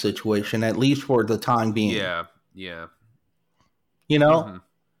McCollum situation, at least for the time being. Yeah. You know,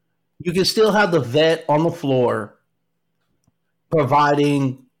 you can still have the vet on the floor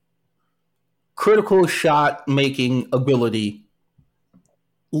providing critical shot making ability,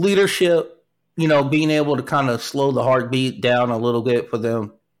 leadership, being able to kind of slow the heartbeat down a little bit for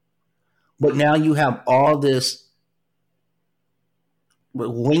them. But now you have all this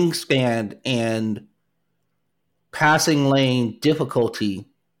wingspan and passing lane difficulty.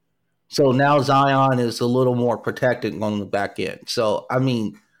 So now Zion is a little more protected on the back end. So, I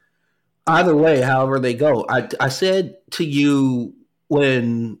mean, either way, however they go, I said to you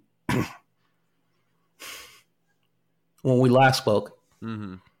when we last spoke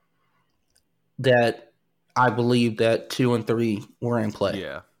that I believe that 2 and 3 were in play.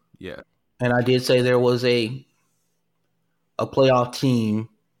 Yeah. And I did say there was a playoff team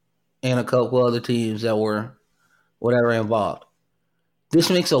and a couple other teams that were whatever involved. This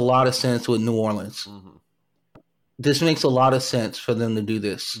makes a lot of sense with New Orleans. This makes a lot of sense for them to do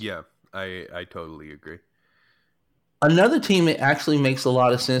this. Yeah, I totally agree. Another team, it actually makes a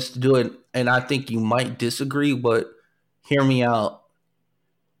lot of sense to do it, and I think you might disagree, but hear me out.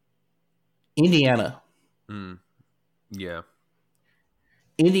 Indiana. Yeah.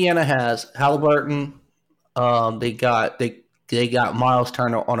 Indiana has Halliburton. They got Miles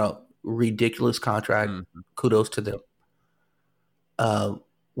Turner on a ridiculous contract. Kudos to them.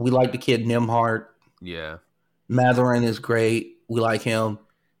 We like the kid Nimhart. Yeah. Matherin is great. We like him.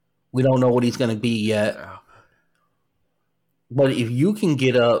 We don't know what he's going to be yet. But if you can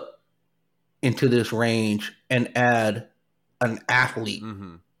get up into this range and add an athlete,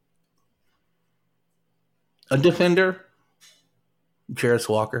 a defender, Jarris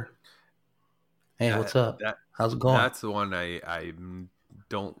Walker. Hey, what's up? How's it going? That's the one I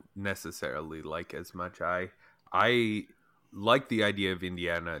don't necessarily like as much. I like the idea of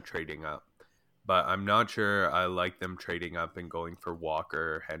Indiana trading up, but I'm not sure I like them trading up and going for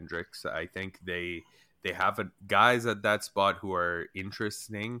Walker or Hendricks. I think they have guys at that spot who are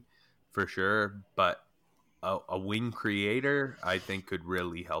interesting for sure, but a wing creator I think could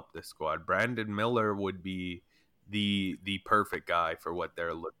really help this squad. Brandon Miller would be the perfect guy for what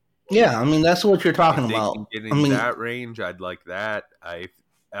they're looking for. Yeah, I mean that's what you're talking about. Get in that range, I'd like that.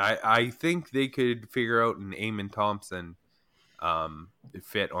 I think they could figure out an Eamon Thompson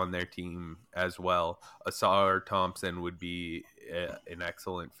fit on their team as well. Asar Thompson would be an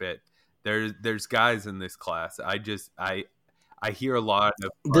excellent fit. There's guys in this class. I hear a lot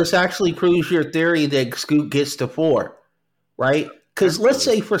of this actually proves your theory that Scoot gets to 4, right? Because let's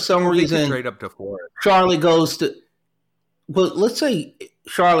say for some reason trade up to 4. Charlotte goes to, but let's say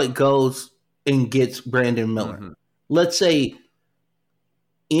Charlotte goes and gets Brandon Miller. Let's say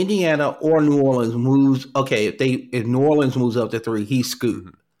Indiana or New Orleans moves. Okay, if New Orleans moves up to 3, he's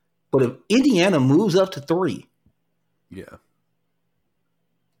Scoot. But if Indiana moves up to 3,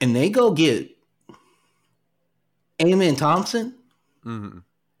 and they go get Eamon Thompson.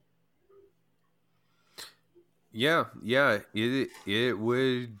 Yeah, it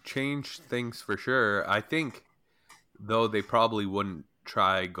would change things for sure. I think, though, they probably wouldn't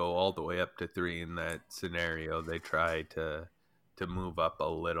go all the way up to 3 in that scenario. They try to move up a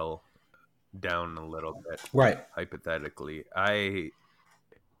little, down a little bit, right? Hypothetically, I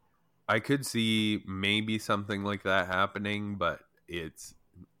could see maybe something like that happening, but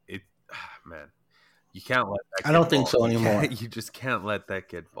man, you can't let that. I don't think so anymore. You just can't let that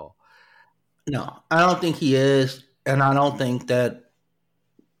kid fall. No, I don't think he is, and I don't think that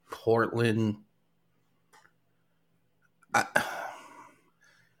Portland.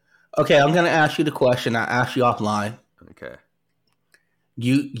 Okay, I'm going to ask you the question I asked you offline. Okay.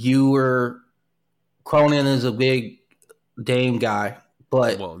 You were Cronin is a big Dame guy,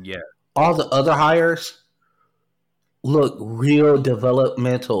 but all the other hires look real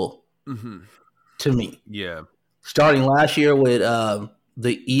developmental to me. Yeah. Starting last year with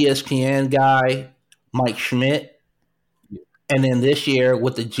the ESPN guy, Mike Schmidt, and then this year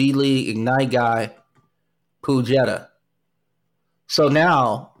with the G League Ignite guy, Pujetta. So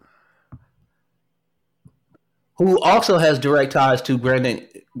now, who also has direct ties to Brandon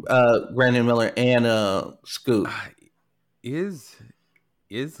Miller and Scoot. Is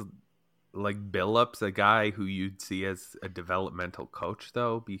like Billups a guy who you'd see as a developmental coach,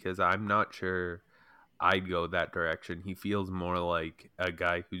 though? Because I'm not sure I'd go that direction. He feels more like a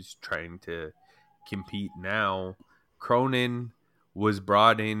guy who's trying to compete now. Cronin was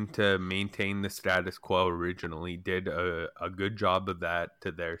brought in to maintain the status quo originally, did a good job of that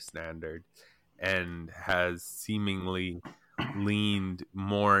to their standard, and has seemingly leaned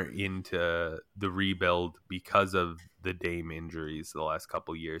more into the rebuild because of the Dame injuries the last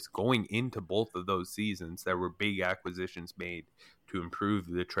couple of years. Going into both of those seasons, there were big acquisitions made to improve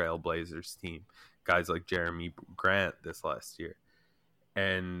the Trailblazers team. Guys like Jeremy Grant this last year.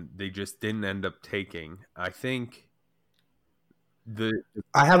 And they just didn't end up taking. I think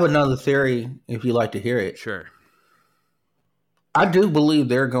I have another theory if you'd like to hear it. Sure. I do believe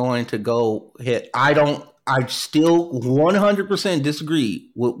they're going to go hit. I still 100%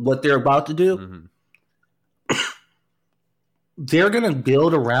 disagree with what they're about to do. They're going to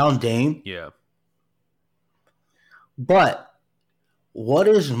build around Dame. Yeah. But what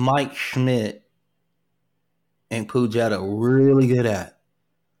is Mike Schmidt and Pujetta really good at?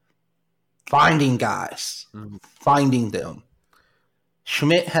 Finding guys. Finding them.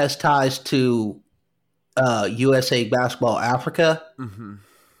 Schmidt has ties to USA Basketball Africa.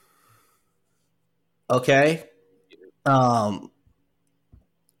 Okay.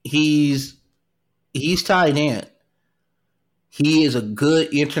 He's tied in. He is a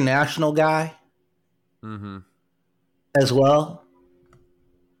good international guy as well.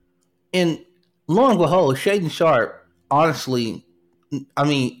 And lo and behold, Shaden Sharp, honestly, I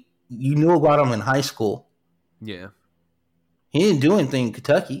mean, you knew about him in high school. Yeah. He didn't do anything in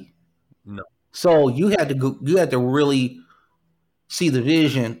Kentucky. No. So you had to really see the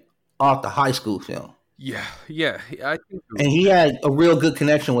vision off the high school film. Yeah, yeah. I think. And he had a real good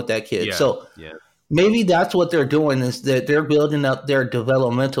connection with that kid. Yeah, So yeah. maybe that's what they're doing is that they're building up their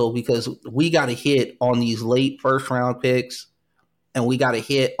developmental because we got to hit on these late first round picks and we got to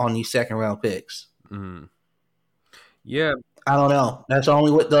hit on these second round picks. Mm. Yeah. I don't know. That's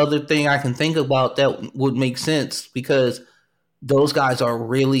only what the other thing I can think about that would make sense because those guys are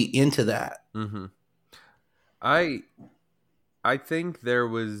really into that. Mm-hmm. I think there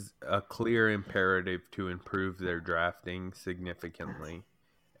was a clear imperative to improve their drafting significantly,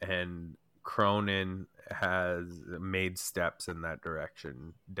 and Cronin has made steps in that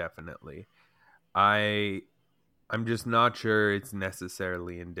direction. Definitely, I'm just not sure it's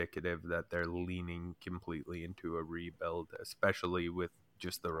necessarily indicative that they're leaning completely into a rebuild, especially with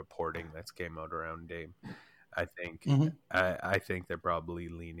just the reporting that's came out around Dame. I think I think they're probably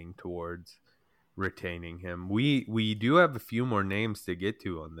leaning towards retaining him. We do have a few more names to get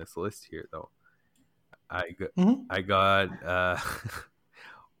to on this list here, though. I got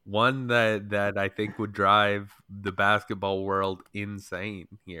one that I think would drive the basketball world insane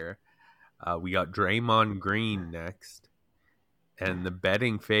here. We got Draymond Green next, and the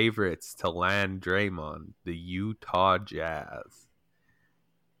betting favorites to land Draymond, the Utah Jazz.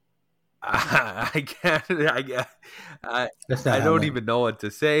 I can't. I don't even know what to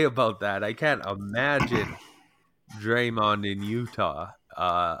say about that. I can't imagine Draymond in Utah.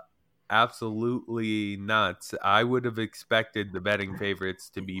 Absolutely nuts. I would have expected the betting favorites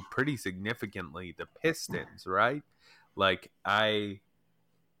to be pretty significantly the Pistons, right? Like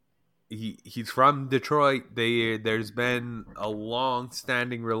he's from Detroit. There's been a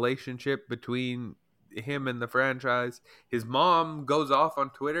long-standing relationship between him and the franchise. His mom goes off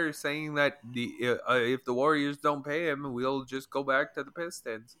on Twitter saying that if the Warriors don't pay him, we'll just go back to the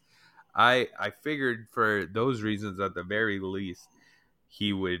Pistons. I figured for those reasons, at the very least,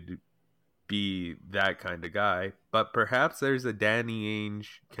 he would be that kind of guy. But perhaps there's a Danny Ainge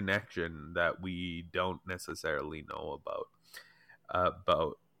connection that we don't necessarily know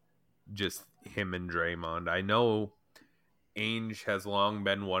about just him and Draymond. I know Ainge has long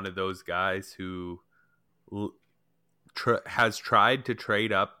been one of those guys who has tried to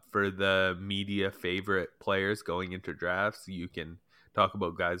trade up for the media favorite players going into drafts. You can talk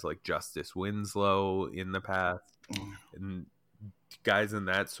about guys like Justice Winslow in the past and guys in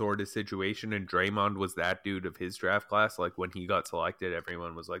that sort of situation. And Draymond was that dude of his draft class. Like when he got selected,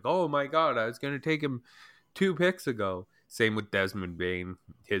 everyone was like, oh my God, I was going to take him 2 picks ago. Same with Desmond Bane,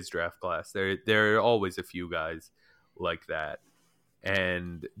 his draft class. There are always a few guys like that.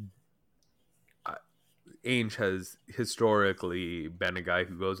 And Ainge has historically been a guy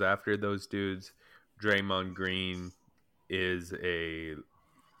who goes after those dudes. Draymond Green is a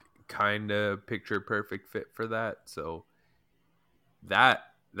kind of picture perfect fit for that. So that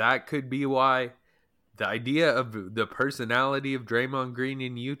could be why. The idea of the personality of Draymond Green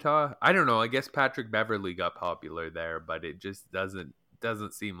in Utah, I don't know. I guess Patrick Beverley got popular there, but it just doesn't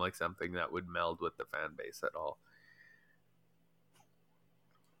seem like something that would meld with the fan base at all.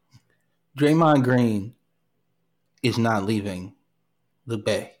 Draymond Green is not leaving the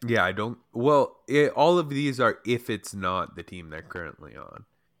Bay. Yeah, I don't. Well, all of these are if it's not the team they're currently on.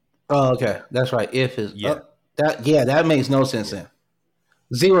 Oh, okay, that's right. If it's that makes no sense then.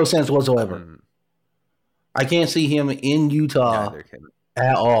 0 sense whatsoever. Mm-hmm. I can't see him in Utah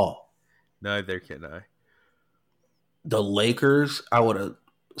at all. Neither can I. The Lakers, I would have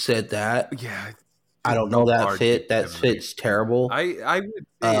said that. Yeah. I don't know that fit. That fit's terrible. I would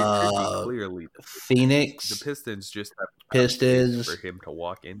say it pretty clearly. Phoenix. The Pistons just have Pistons for him to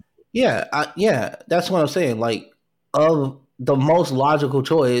walk in. Yeah, that's what I'm saying. Like, of the most logical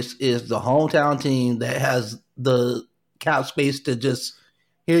choice is the hometown team that has the cap space to just.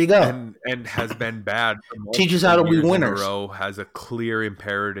 Here you go. And has been bad. Teaches how to be winners. In a row, has a clear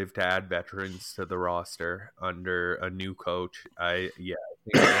imperative to add veterans to the roster under a new coach. I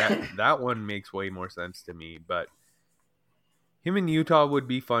think that one makes way more sense to me. But him in Utah would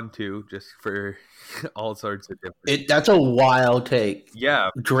be fun too, just for all sorts of different. That's a wild take.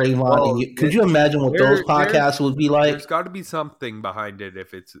 Yeah, Draymond. Well, could you imagine what those podcasts would be like? There's got to be something behind it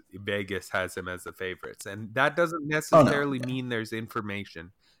if it's Vegas has him as the favorites, and that doesn't necessarily mean there's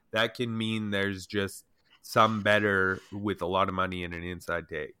information. That can mean there's just some better with a lot of money and an inside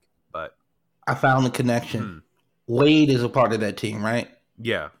take. But I found the connection. Wade is a part of that team, right?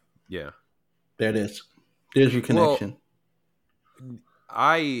 Yeah. There it is. There's your connection. Well,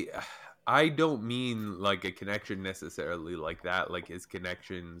 I don't mean like a connection necessarily like that, like his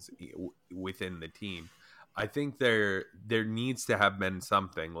connections within the team. I think there needs to have been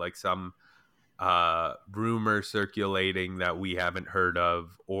something like some rumor circulating that we haven't heard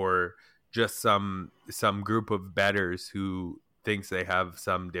of, or just some group of bettors who thinks they have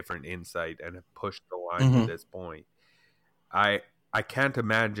some different insight and have pushed the line to this point. I can't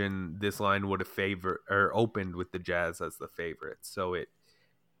imagine this line would have opened with the Jazz as the favorite. So it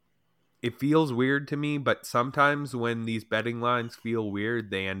feels weird to me, but sometimes when these betting lines feel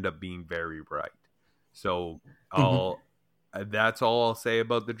weird, they end up being very right. So that's all I'll say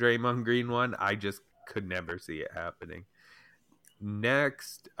about the Draymond Green one. I just could never see it happening.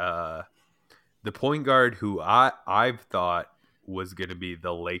 Next, the point guard who I've thought was going to be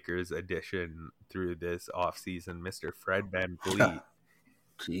the Lakers addition through this offseason, Mr. Fred VanVleet.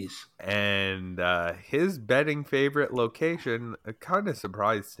 Jeez. And his betting favorite location, a kind of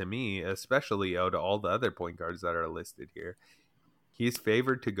surprised to me, especially out of all the other point guards that are listed here. He's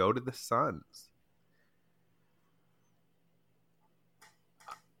favored to go to the Suns.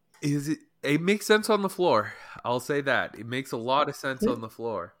 It makes sense on the floor. I'll say that. It makes a lot of sense on the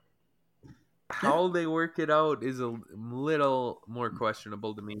floor. How they work it out is a little more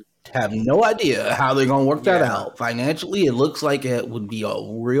questionable to me. Have no idea how they're going to work that out. Financially, it looks like it would be a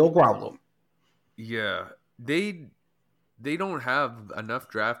real problem. Yeah. They don't have enough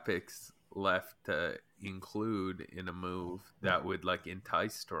draft picks left to include in a move that would like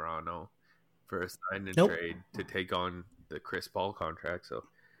entice Toronto for a sign and trade to take on the Chris Paul contract. So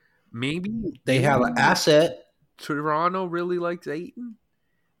maybe they have an asset. Toronto really likes Ayton.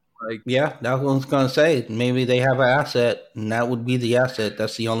 Yeah, that's what I was going to say. Maybe they have an asset, and that would be the asset.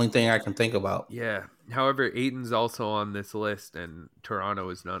 That's the only thing I can think about. Yeah. However, Ayton's also on this list, and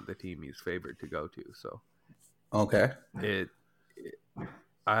Toronto is not the team he's favored to go to. So, okay. I'm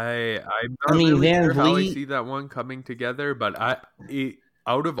not really sure how I see that one coming together, but out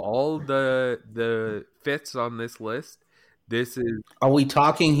of all the fits on this list, this is. Are we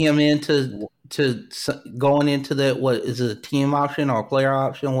talking him into going into the, what is it, a team option or a player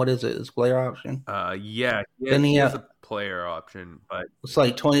option? What is it? Is player option? Yeah. Then he has a player option, but it's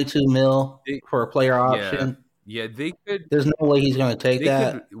like $22 million for a player option. Yeah, they could. There's no way he's going to take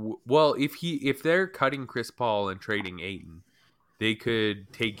that. Well, if they're cutting Chris Paul and trading Ayton, they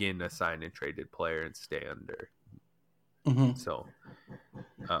could take in a signed and traded player and stay under. Mm-hmm. So,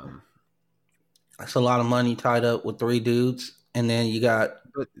 that's a lot of money tied up with three dudes, and then you got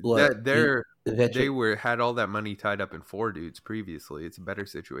they had all that money tied up in four dudes previously. It's a better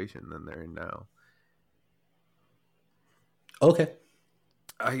situation than they're in now. Okay.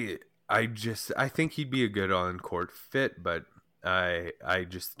 I think he'd be a good on court fit, but I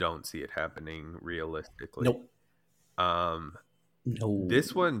just don't see it happening realistically. Nope. No.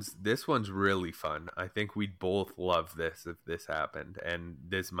 This one's really fun. I think we'd both love this if this happened, and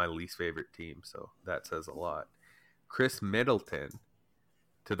this is my least favorite team, so that says a lot. Chris Middleton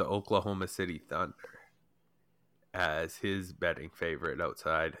to the Oklahoma City Thunder as his betting favorite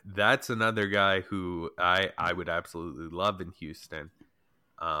outside. That's another guy who I would absolutely love in Houston.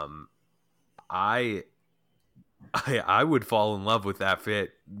 I would fall in love with that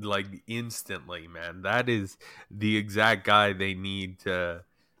fit like instantly, man. That is the exact guy they need to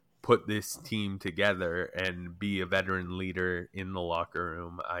put this team together and be a veteran leader in the locker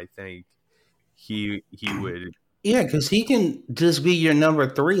room. I think he would. Yeah, because he can just be your number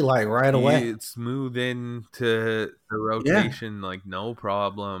three, like right away. He'd smooth into the rotation, like no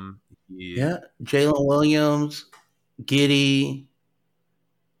problem. Jalen Williams, Giddey,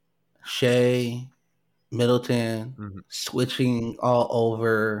 Shea, Middleton, switching all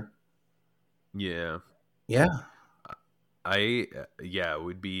over. Yeah. It'd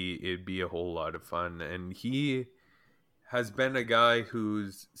be a whole lot of fun, and he has been a guy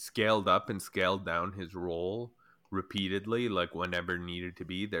who's scaled up and scaled down his role repeatedly, like whenever needed to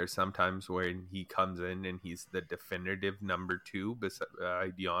be. There's sometimes where he comes in and he's the definitive number two beside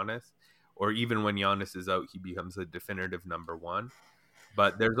Giannis, or even when Giannis is out, he becomes a definitive number one.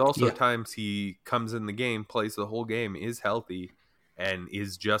 But there's also times he comes in the game, plays the whole game, is healthy, and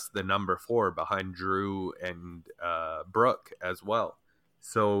is just the number four behind Drew and Brooke as well.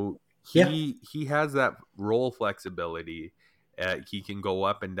 So he has that role flexibility. He can go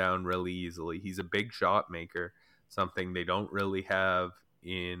up and down really easily. He's a big shot maker, something they don't really have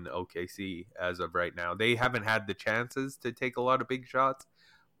in OKC as of right now. They haven't had the chances to take a lot of big shots,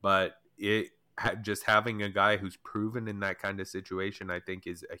 but just having a guy who's proven in that kind of situation, I think,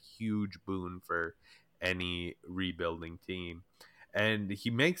 is a huge boon for any rebuilding team. And he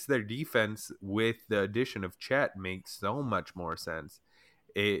makes their defense, with the addition of Chet, make so much more sense.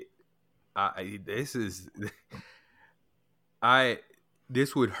 This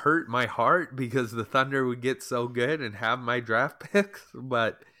would hurt my heart because the Thunder would get so good and have my draft picks,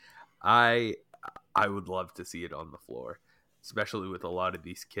 but I I would love to see it on the floor, especially with a lot of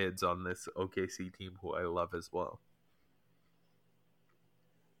these kids on this OKC team who I love as well.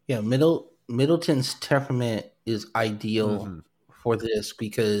 Yeah, Middleton's temperament is ideal for this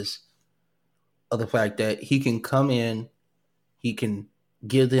because of the fact that he can come in, he can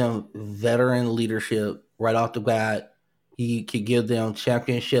give them veteran leadership right off the bat. He could give them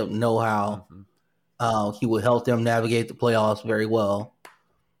championship know-how. He will help them navigate the playoffs very well.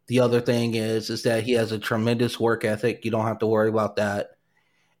 The other thing is that he has a tremendous work ethic. You don't have to worry about that.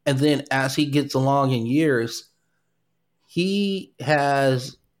 And then as he gets along in years, he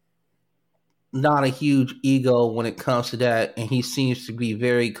has not a huge ego when it comes to that, and he seems to be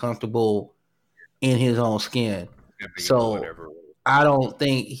very comfortable in his own skin. So I don't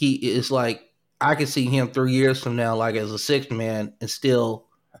think he is like, I can see him 3 years from now, like as a sixth man, and still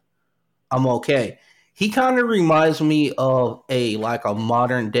I'm okay. He kind of reminds me of a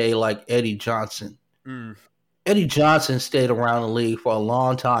modern day like Eddie Johnson. Eddie Johnson stayed around the league for a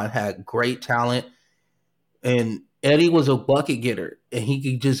long time, had great talent, and Eddie was a bucket getter, and he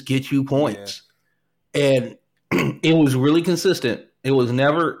could just get you points. And it was really consistent. It was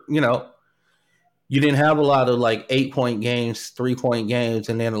never, you didn't have a lot of like 8-point games, 3-point games,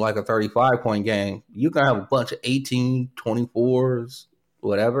 and then like a 35-point game. You can have a bunch of 18, 24s,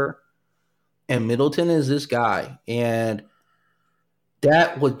 whatever. And Middleton is this guy. And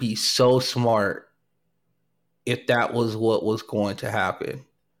that would be so smart if that was what was going to happen.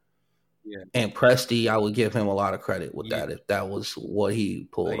 Yeah. And Presti, I would give him a lot of credit with that if that was what he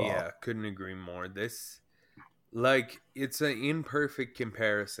pulled off. Yeah, couldn't agree more. This, it's an imperfect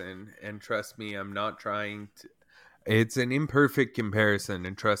comparison, and trust me, I'm not trying to. It's an imperfect comparison,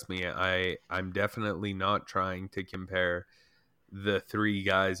 and trust me, I'm definitely not trying to compare the 3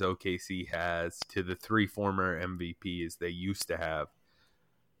 guys OKC has to the 3 former MVPs they used to have.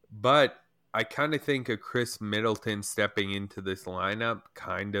 But I kind of think a Chris Middleton stepping into this lineup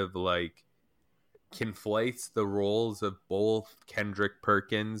kind of like conflates the roles of both Kendrick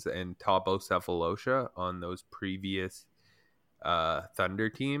Perkins and Thabo Sefolosha on those previous Thunder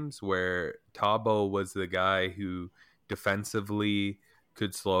teams, where Thabo was the guy who defensively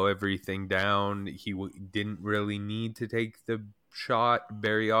could slow everything down. He didn't really need to take the shot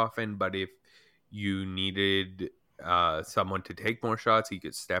very often, but if you needed someone to take more shots, he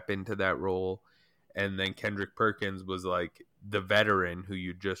could step into that role. And then Kendrick Perkins was like the veteran who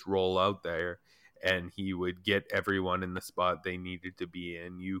you just roll out there, and he would get everyone in the spot they needed to be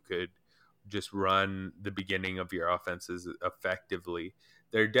in. You could just run the beginning of your offenses effectively.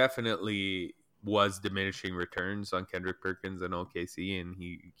 There definitely was diminishing returns on Kendrick Perkins and OKC, and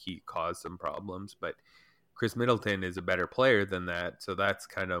he caused some problems, but Chris Middleton is a better player than that, so that's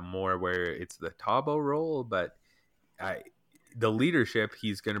kind of more where it's the Thabo role. But the leadership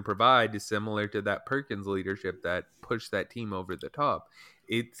he's going to provide is similar to that Perkins leadership that pushed that team over the top.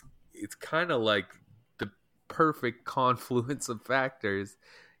 It's kind of like the perfect confluence of factors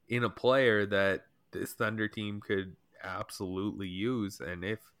in a player that this Thunder team could absolutely use, and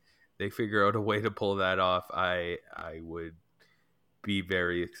if they figure out a way to pull that off, I would be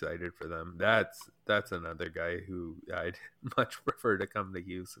very excited for them. That's another guy who I'd much prefer to come to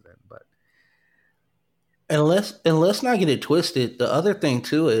Houston. But and let's not get it twisted. The other thing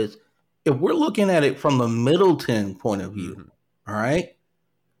too is, if we're looking at it from a Middleton point of view, all right,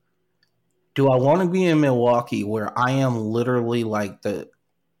 do I want to be in Milwaukee where I am literally like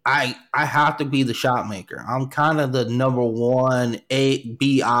I have to be the shot maker? I'm kind of the number 1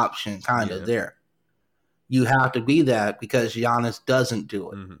 A-B option kind of there. You have to be that because Giannis doesn't do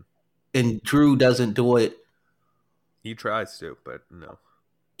it. And Drew doesn't do it. He tries to, but no.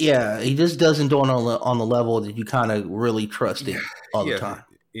 Yeah, he just doesn't do it on the level that you kind of really trust him all the time.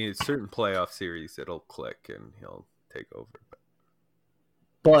 In certain playoff series, it'll click and he'll take over.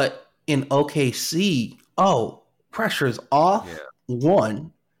 But in OKC, pressure is off. Yeah.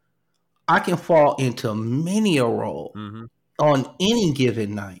 1, I can fall into many a role on any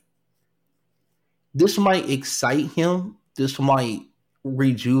given night. This might excite him. This might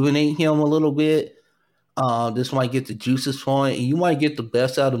rejuvenate him a little bit. This might get the juices flowing. And you might get the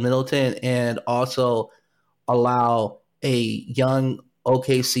best out of Middleton and also allow a young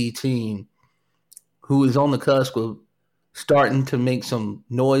OKC team who is on the cusp of starting to make some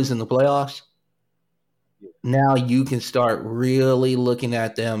noise in the playoffs. Now you can start really looking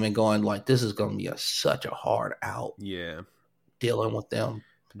at them and going like, this is going to be such a hard out. Yeah. Dealing with them.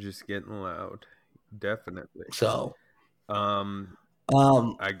 Just getting loud. Definitely. So,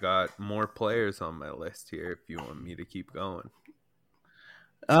 I got more players on my list here if you want me to keep going.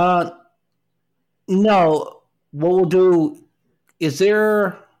 No. What we'll do, is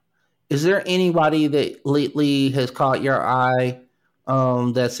there is there anybody that lately has caught your eye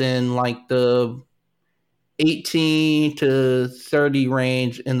that's in like the 18 to 30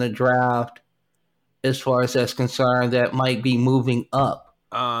 range in the draft as far as that's concerned that might be moving up?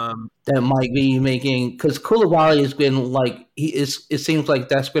 That might be making because Koulibaly has been like he is. It seems like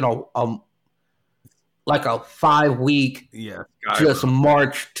that's been a like a 5 week Yeah, just skyrocket.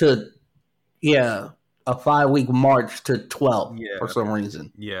 march to yeah a 5 week march to 12 for Yeah, some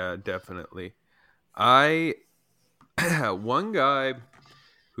reason. yeah, definitely. I one guy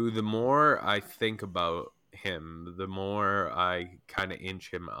who the more I think about him, the more I kind of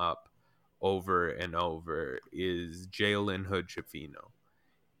inch him up over and over is Jalen Hood Schifino.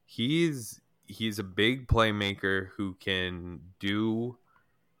 He's a big playmaker who can do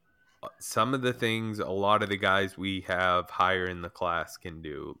some of the things a lot of the guys we have higher in the class can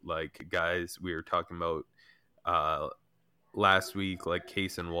do. Like guys we were talking about uh, last week, like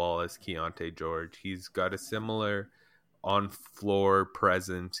Cason Wallace, Keontae George. He's got a similar on floor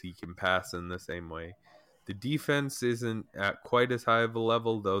presence. He can pass in the same way. The defense isn't at quite as high of a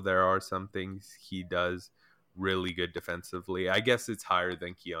level, though there are some things he does really good defensively. I guess it's higher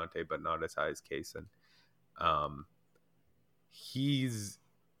than Keontae, but not as high as Cason. Um, he's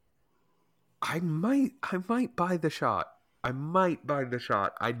I might buy the shot. I might buy the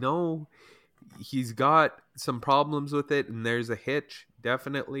shot. I know he's got some problems with it, and there's a hitch,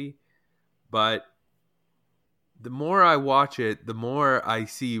 definitely. But the more I watch it, the more I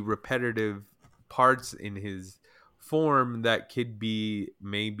see repetitive parts in his form that could be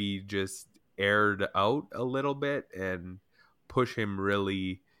maybe just aired out a little bit and push him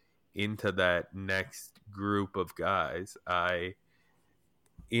really into that next group of guys.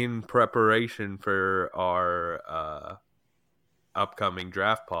 In preparation for our upcoming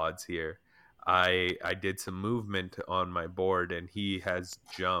draft pods here, I did some movement on my board, and he has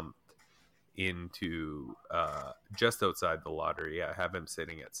jumped into just outside the lottery. I have him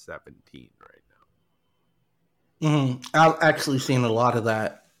sitting at 17 right I've actually seen a lot of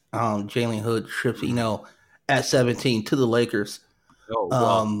that. Jalen Hood trips, now. at 17 to the Lakers, Oh well,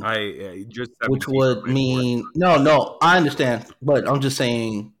 um, I just which 17 on would my board. mean no, I understand, but I'm just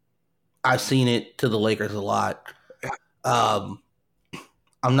saying I've seen it to the Lakers a lot. Um,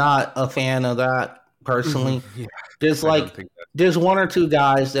 I'm not a fan of that personally. Yeah, There's I don't like think that. there's one or two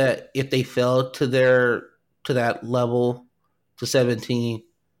guys that if they fell to that level to 17,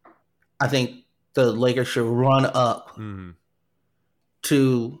 I think the Lakers should run up Mm,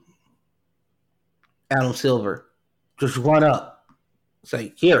 to Adam Silver. Just run up.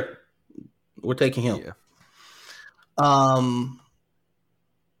 Say, here, we're taking him. yeah, Um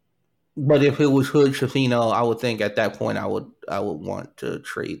but if it was Hood Shafino, I would think at that point I would want to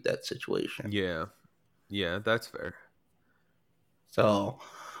trade that situation. yeah, yeah. That's fair. So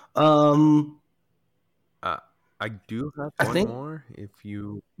um Uh, I do have I one think more. If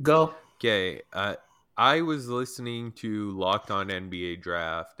you go. okay, I was listening to Locked On NBA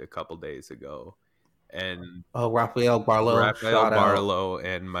Draft a couple days ago, and Rafael Barlow, Rafael shout out. Barlow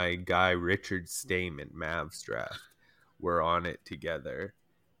and my guy Richard Stayman, Mavs Draft, were on it together,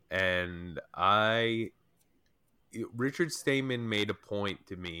 and Richard Stayman made a point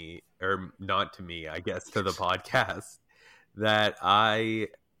to me, or not to me, I guess, to the podcast that I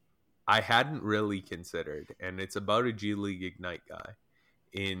hadn't really considered, and it's about a G League Ignite guy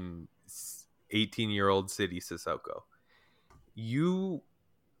in 18-year-old City Sissoko. You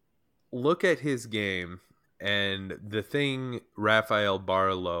look at his game, and the thing Rafael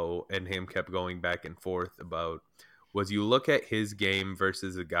Barlow and him kept going back and forth about was you look at his game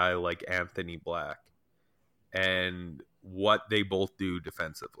versus a guy like Anthony Black and what they both do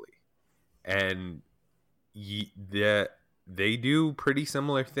defensively. And they do pretty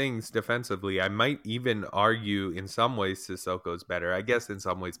similar things defensively. I might even argue in some ways Sissoko's better. I guess in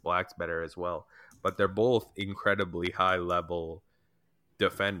some ways Black's better as well. But they're both incredibly high level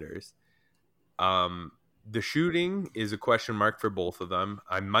defenders. The shooting is a question mark for both of them.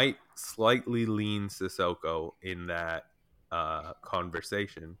 I might slightly lean Sissoko in that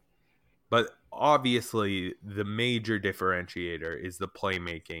conversation. But obviously, the major differentiator is the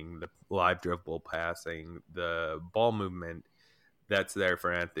playmaking, the live dribble passing, the ball movement that's there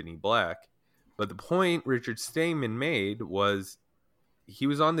for Anthony Black. But the point Richard Stayman made was he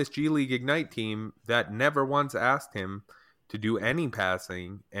was on this G League Ignite team that never once asked him to do any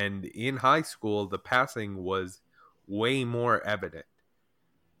passing. And in high school, the passing was way more evident.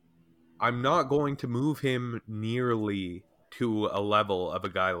 I'm not going to move him nearly to a level of a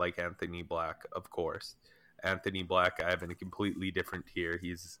guy like Anthony Black, of course. Anthony Black, I have in a completely different tier.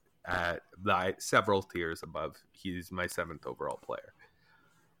 He's at several tiers above. He's my 7th overall player.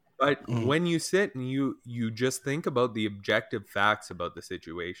 But when you sit and you just think about the objective facts about the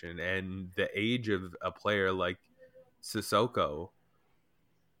situation and the age of a player like Sissoko,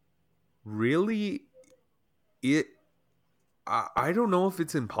 really, I don't know if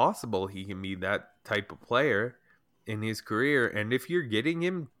it's impossible he can be that type of player in his career. And if you're getting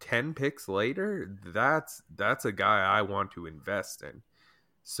him 10 picks later, that's a guy I want to invest in.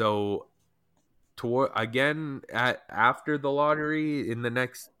 So after the lottery, in the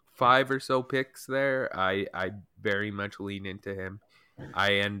next 5 or so picks there, I very much lean into him.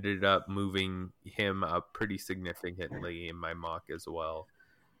 I ended up moving him up pretty significantly in my mock as well,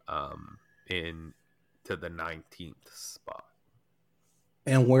 in to the 19th spot.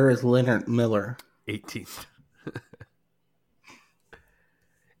 And where is Leonard Miller? 18th.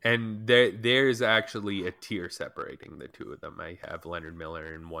 And there's actually a tier separating the two of them. I have Leonard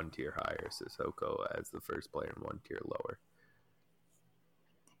Miller in one tier higher, Sissoko as the first player in one tier lower.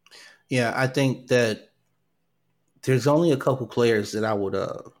 Yeah, I think that there's only a couple players that I would,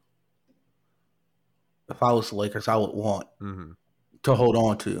 if I was the Lakers, I would want to hold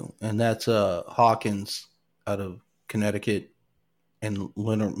on to, and that's Hawkins out of Connecticut and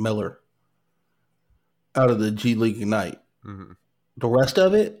Leonard Miller out of the G League Ignite. The rest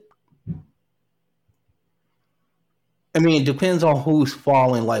of it, I mean, it depends on who's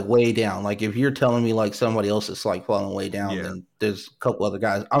falling like way down. Like if you're telling me like somebody else is like falling way down, then there's a couple other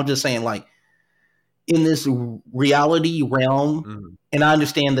guys. I'm just saying like in this reality realm, and I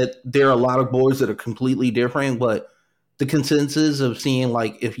understand that there are a lot of boards that are completely different, but the consensus of seeing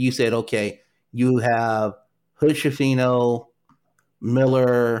like if you said, okay, you have Hood Schifino,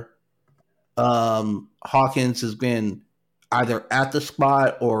 Miller, Hawkins has been either at the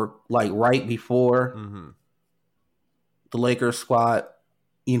spot or like right before the Lakers spot,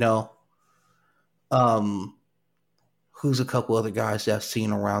 you know. Who's a couple other guys that I've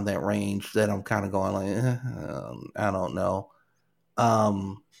seen around that range that I'm kind of going like, I don't know.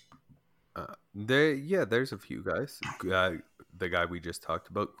 There's a few guys. The guy we just talked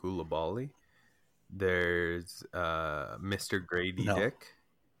about, Koulibaly. There's Mr. Grady Dick.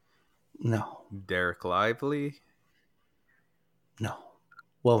 No. Derek Lively. No.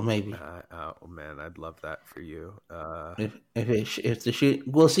 Well, maybe. Oh man, I'd love that for you. If the shoot,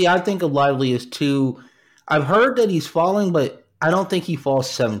 well, see, I think of Lively as too. I've heard that he's falling, but I don't think he falls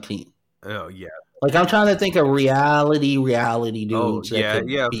 17. Oh yeah. Like I'm trying to think of reality dudes.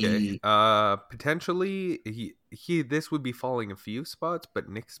 Okay. Potentially he this would be falling a few spots, but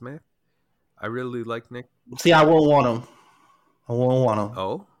Nick Smith. I really like Nick. See, I won't want him.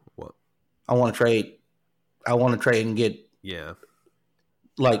 Oh, what? I want to trade. And get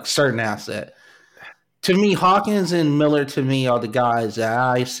like certain asset. To me, Hawkins and Miller to me are the guys that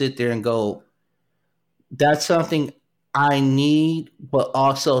I sit there and go, that's something I need, but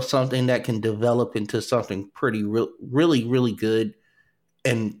also something that can develop into something pretty really, really good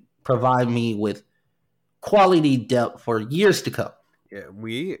and provide me with quality depth for years to come. Yeah,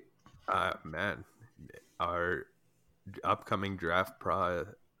 our upcoming draft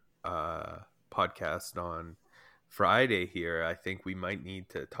podcast on Friday here, I think we might need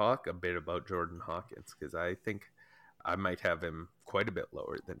to talk a bit about Jordan Hawkins because I think I might have him quite a bit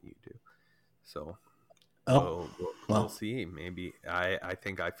lower than you do. So we'll see. Maybe I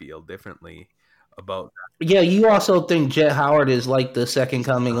think I feel differently about that. Yeah, you also think Jet Howard is like the second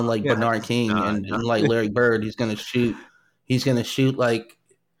coming of like Bernard King and like Larry Bird. He's gonna shoot like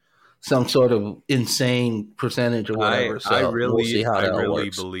some sort of insane percentage or whatever. We'll see how that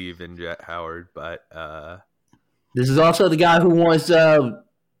works. Believe in Jet Howard, but this is also the guy who wants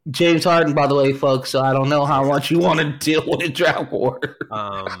James Harden, by the way, folks. So I don't know how much you want to deal with a draft war.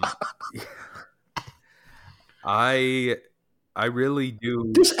 I really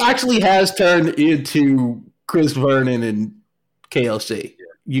do. This actually has turned into Chris Vernon and KLC. Yeah.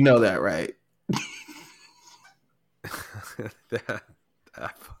 You know that, right?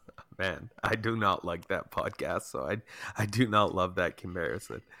 Man, I do not like that podcast, so I do not love that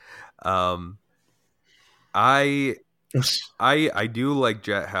comparison. I do like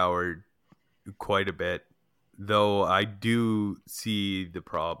Jet Howard quite a bit, though I do see the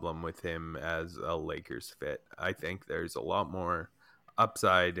problem with him as a Lakers fit. I think there's a lot more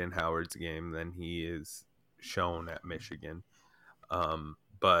upside in Howard's game than he is shown at Michigan.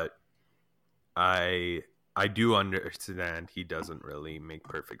 But I do understand he doesn't really make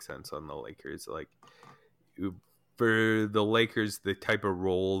perfect sense on the Lakers. Like for the Lakers, the type of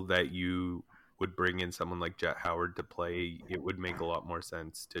role that you would bring in someone like Jet Howard to play, it would make a lot more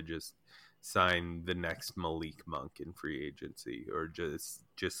sense to just sign the next Malik Monk in free agency, or just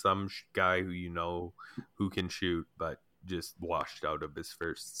some guy who who can shoot, but just washed out of his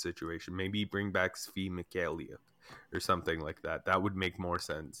first situation. Maybe bring back Svi Mikhailiuk or something like that. That would make more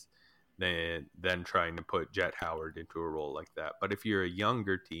sense than trying to put Jet Howard into a role like that. But if you're a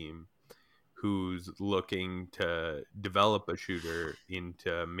younger team who's looking to develop a shooter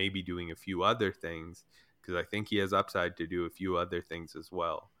into maybe doing a few other things, because I think he has upside to do a few other things as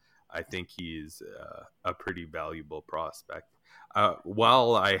well, I think he's a pretty valuable prospect.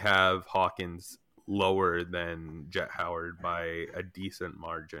 While I have Hawkins lower than Jet Howard by a decent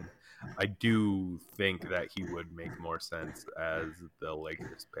margin, I do think that he would make more sense as the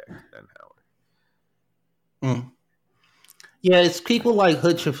Lakers pick than Howard. Yeah, it's people like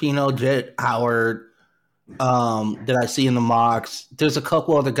Hood Schifino, Jet Howard, that I see in the mocks. There's a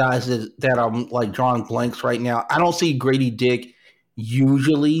couple other guys that I'm like drawing blanks right now. I don't see Grady Dick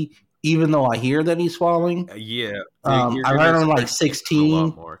usually, even though I hear that he's falling. Yeah, I heard him like 16. A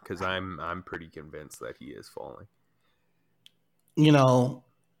lot more because I'm pretty convinced that he is falling. You know,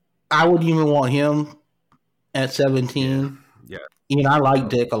 I would even want him at 17. Yeah. You know, I like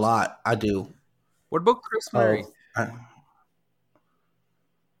Dick a lot. I do. What about Chris Murray?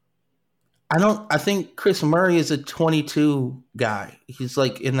 I think Chris Murray is a 22 guy. He's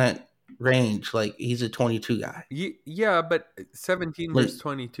like in that range. Like he's a 22 guy. Yeah, but 17 versus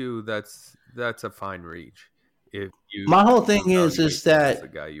 22, that's a fine reach. If you my whole thing is that the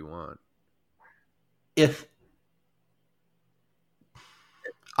guy you want. If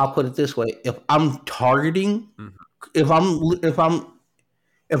I'll put it this way, if I'm targeting, if I'm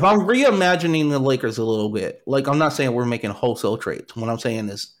reimagining the Lakers a little bit, like I'm not saying we're making wholesale trades. What I'm saying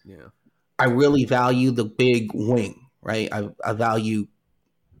is, I really value the big wing, right? I value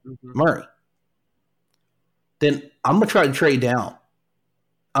Murray. Then I'm gonna try to trade down.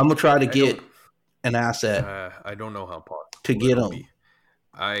 I'm gonna try to get an asset. I don't know how possible to get him.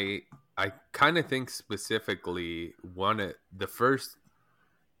 I kind of think specifically the first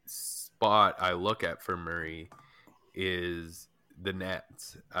spot I look at for Murray is the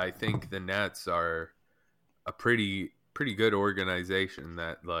Nets. I think the Nets are a pretty good organization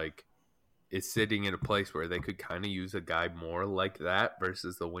that like is sitting in a place where they could kind of use a guy more like that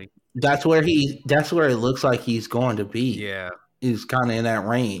versus the wing. That's where it looks like he's going to be. Yeah. He's kind of in that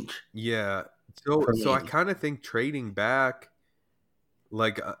range. Yeah. So I kind of think trading back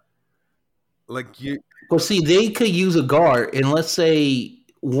like you. Well, see, they could use a guard, and let's say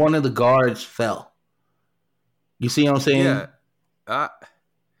one of the guards fell. You see what I'm saying?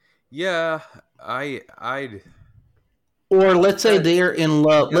 Yeah. I'd. Or let's say they're in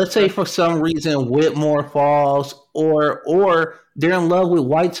love. Let's say for some reason Whitmore falls, or they're in love with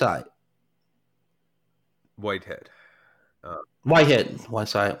Whiteside. Whitehead.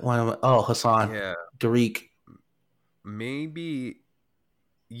 Whiteside. Hassan. Yeah. Derek. Maybe.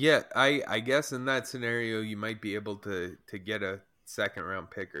 Yeah, I guess in that scenario you might be able to get a second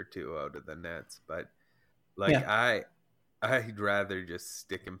round pick or two out of the Nets, but I'd rather just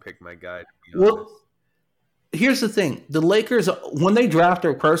stick and pick my guy. To be honest. Well, here's the thing. The Lakers, when they draft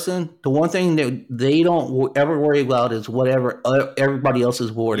a person, the one thing that they don't ever worry about is whatever everybody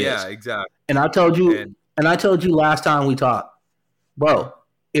else's board is. Yeah, exactly. And I told you last time we talked, bro,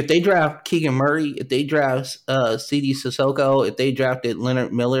 if they draft Keegan Murray, if they draft CD Sissoko, if they drafted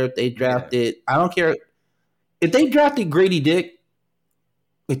Leonard Miller, if they drafted, I don't care. If they drafted Grady Dick,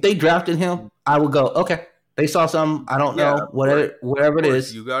 if they drafted him, I would go, okay, they saw something. I don't know, whatever it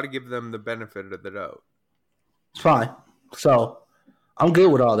is. You got to give them the benefit of the doubt. It's fine. So I'm good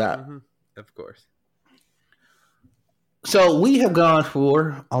with all that. Mm-hmm. Of course. So we have gone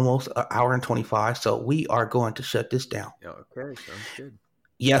for almost an hour and 25. So we are going to shut this down. Okay. Sounds good.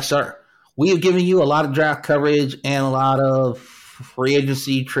 Yes, sir. We have given you a lot of draft coverage and a lot of free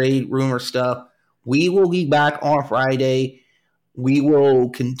agency trade rumor stuff. We will be back on Friday. We will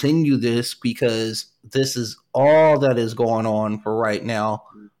continue this because this is all that is going on for right now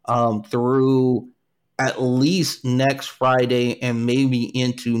through at least next Friday and maybe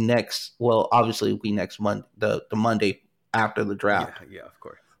into obviously it'll be next Monday, the Monday after the draft. Yeah, of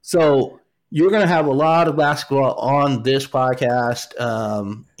course. So you're going to have a lot of basketball on this podcast,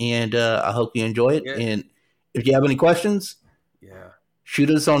 and I hope you enjoy it. Yeah. And if you have any questions, shoot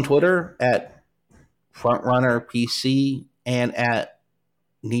us on Twitter at FrontRunnerPC and at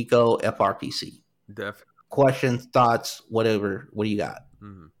Nico FRPC. Definitely. Questions, thoughts, whatever. What do you got?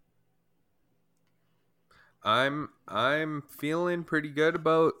 Mm-hmm. I'm feeling pretty good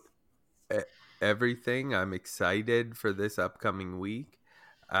about everything. I'm excited for this upcoming week.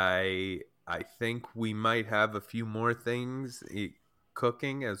 I think we might have a few more things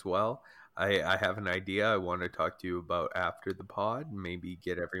cooking as well. I have an idea I want to talk to you about after the pod, maybe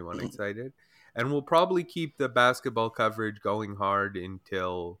get everyone excited. And we'll probably keep the basketball coverage going hard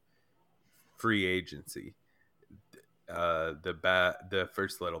until free agency. The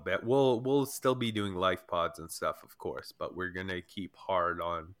first little bit. We'll still be doing life pods and stuff, of course, but we're gonna keep hard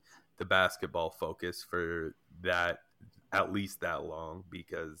on the basketball focus for that, at least that long,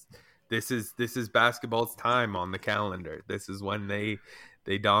 because this is basketball's time on the calendar. This is when they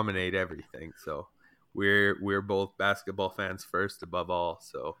dominate everything. So we're both basketball fans first above all.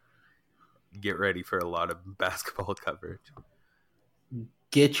 So get ready for a lot of basketball coverage.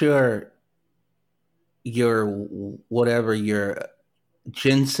 Get your whatever, your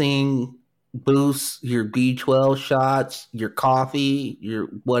ginseng boosts, your B12 shots, your coffee, your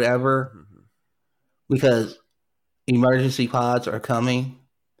whatever, because emergency pods are coming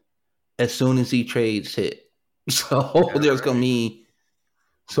as soon as these trades hit. So there's going to be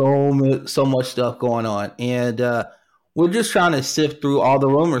so much stuff going on, and we're just trying to sift through all the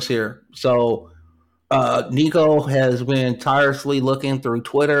rumors here. So Nico has been tirelessly looking through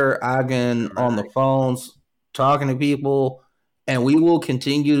Twitter. I've been on the phones talking to people, and we will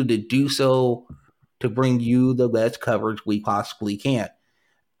continue to do so to bring you the best coverage we possibly can.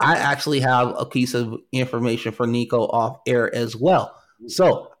 I actually have a piece of information for Nico off air as well.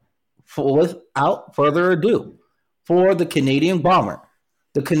 So, without further ado, for the Canadian Bomber,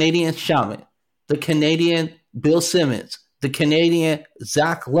 the Canadian Shaman, the Canadian Bill Simmons, the Canadian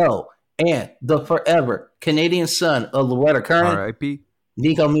Zach Lowe, and the forever Canadian son of Loretta Kernan, R.I.P.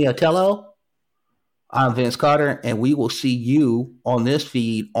 Nico Miatello, I'm Vince Carter, and we will see you on this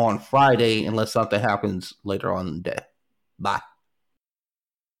feed on Friday unless something happens later on in the day. Bye.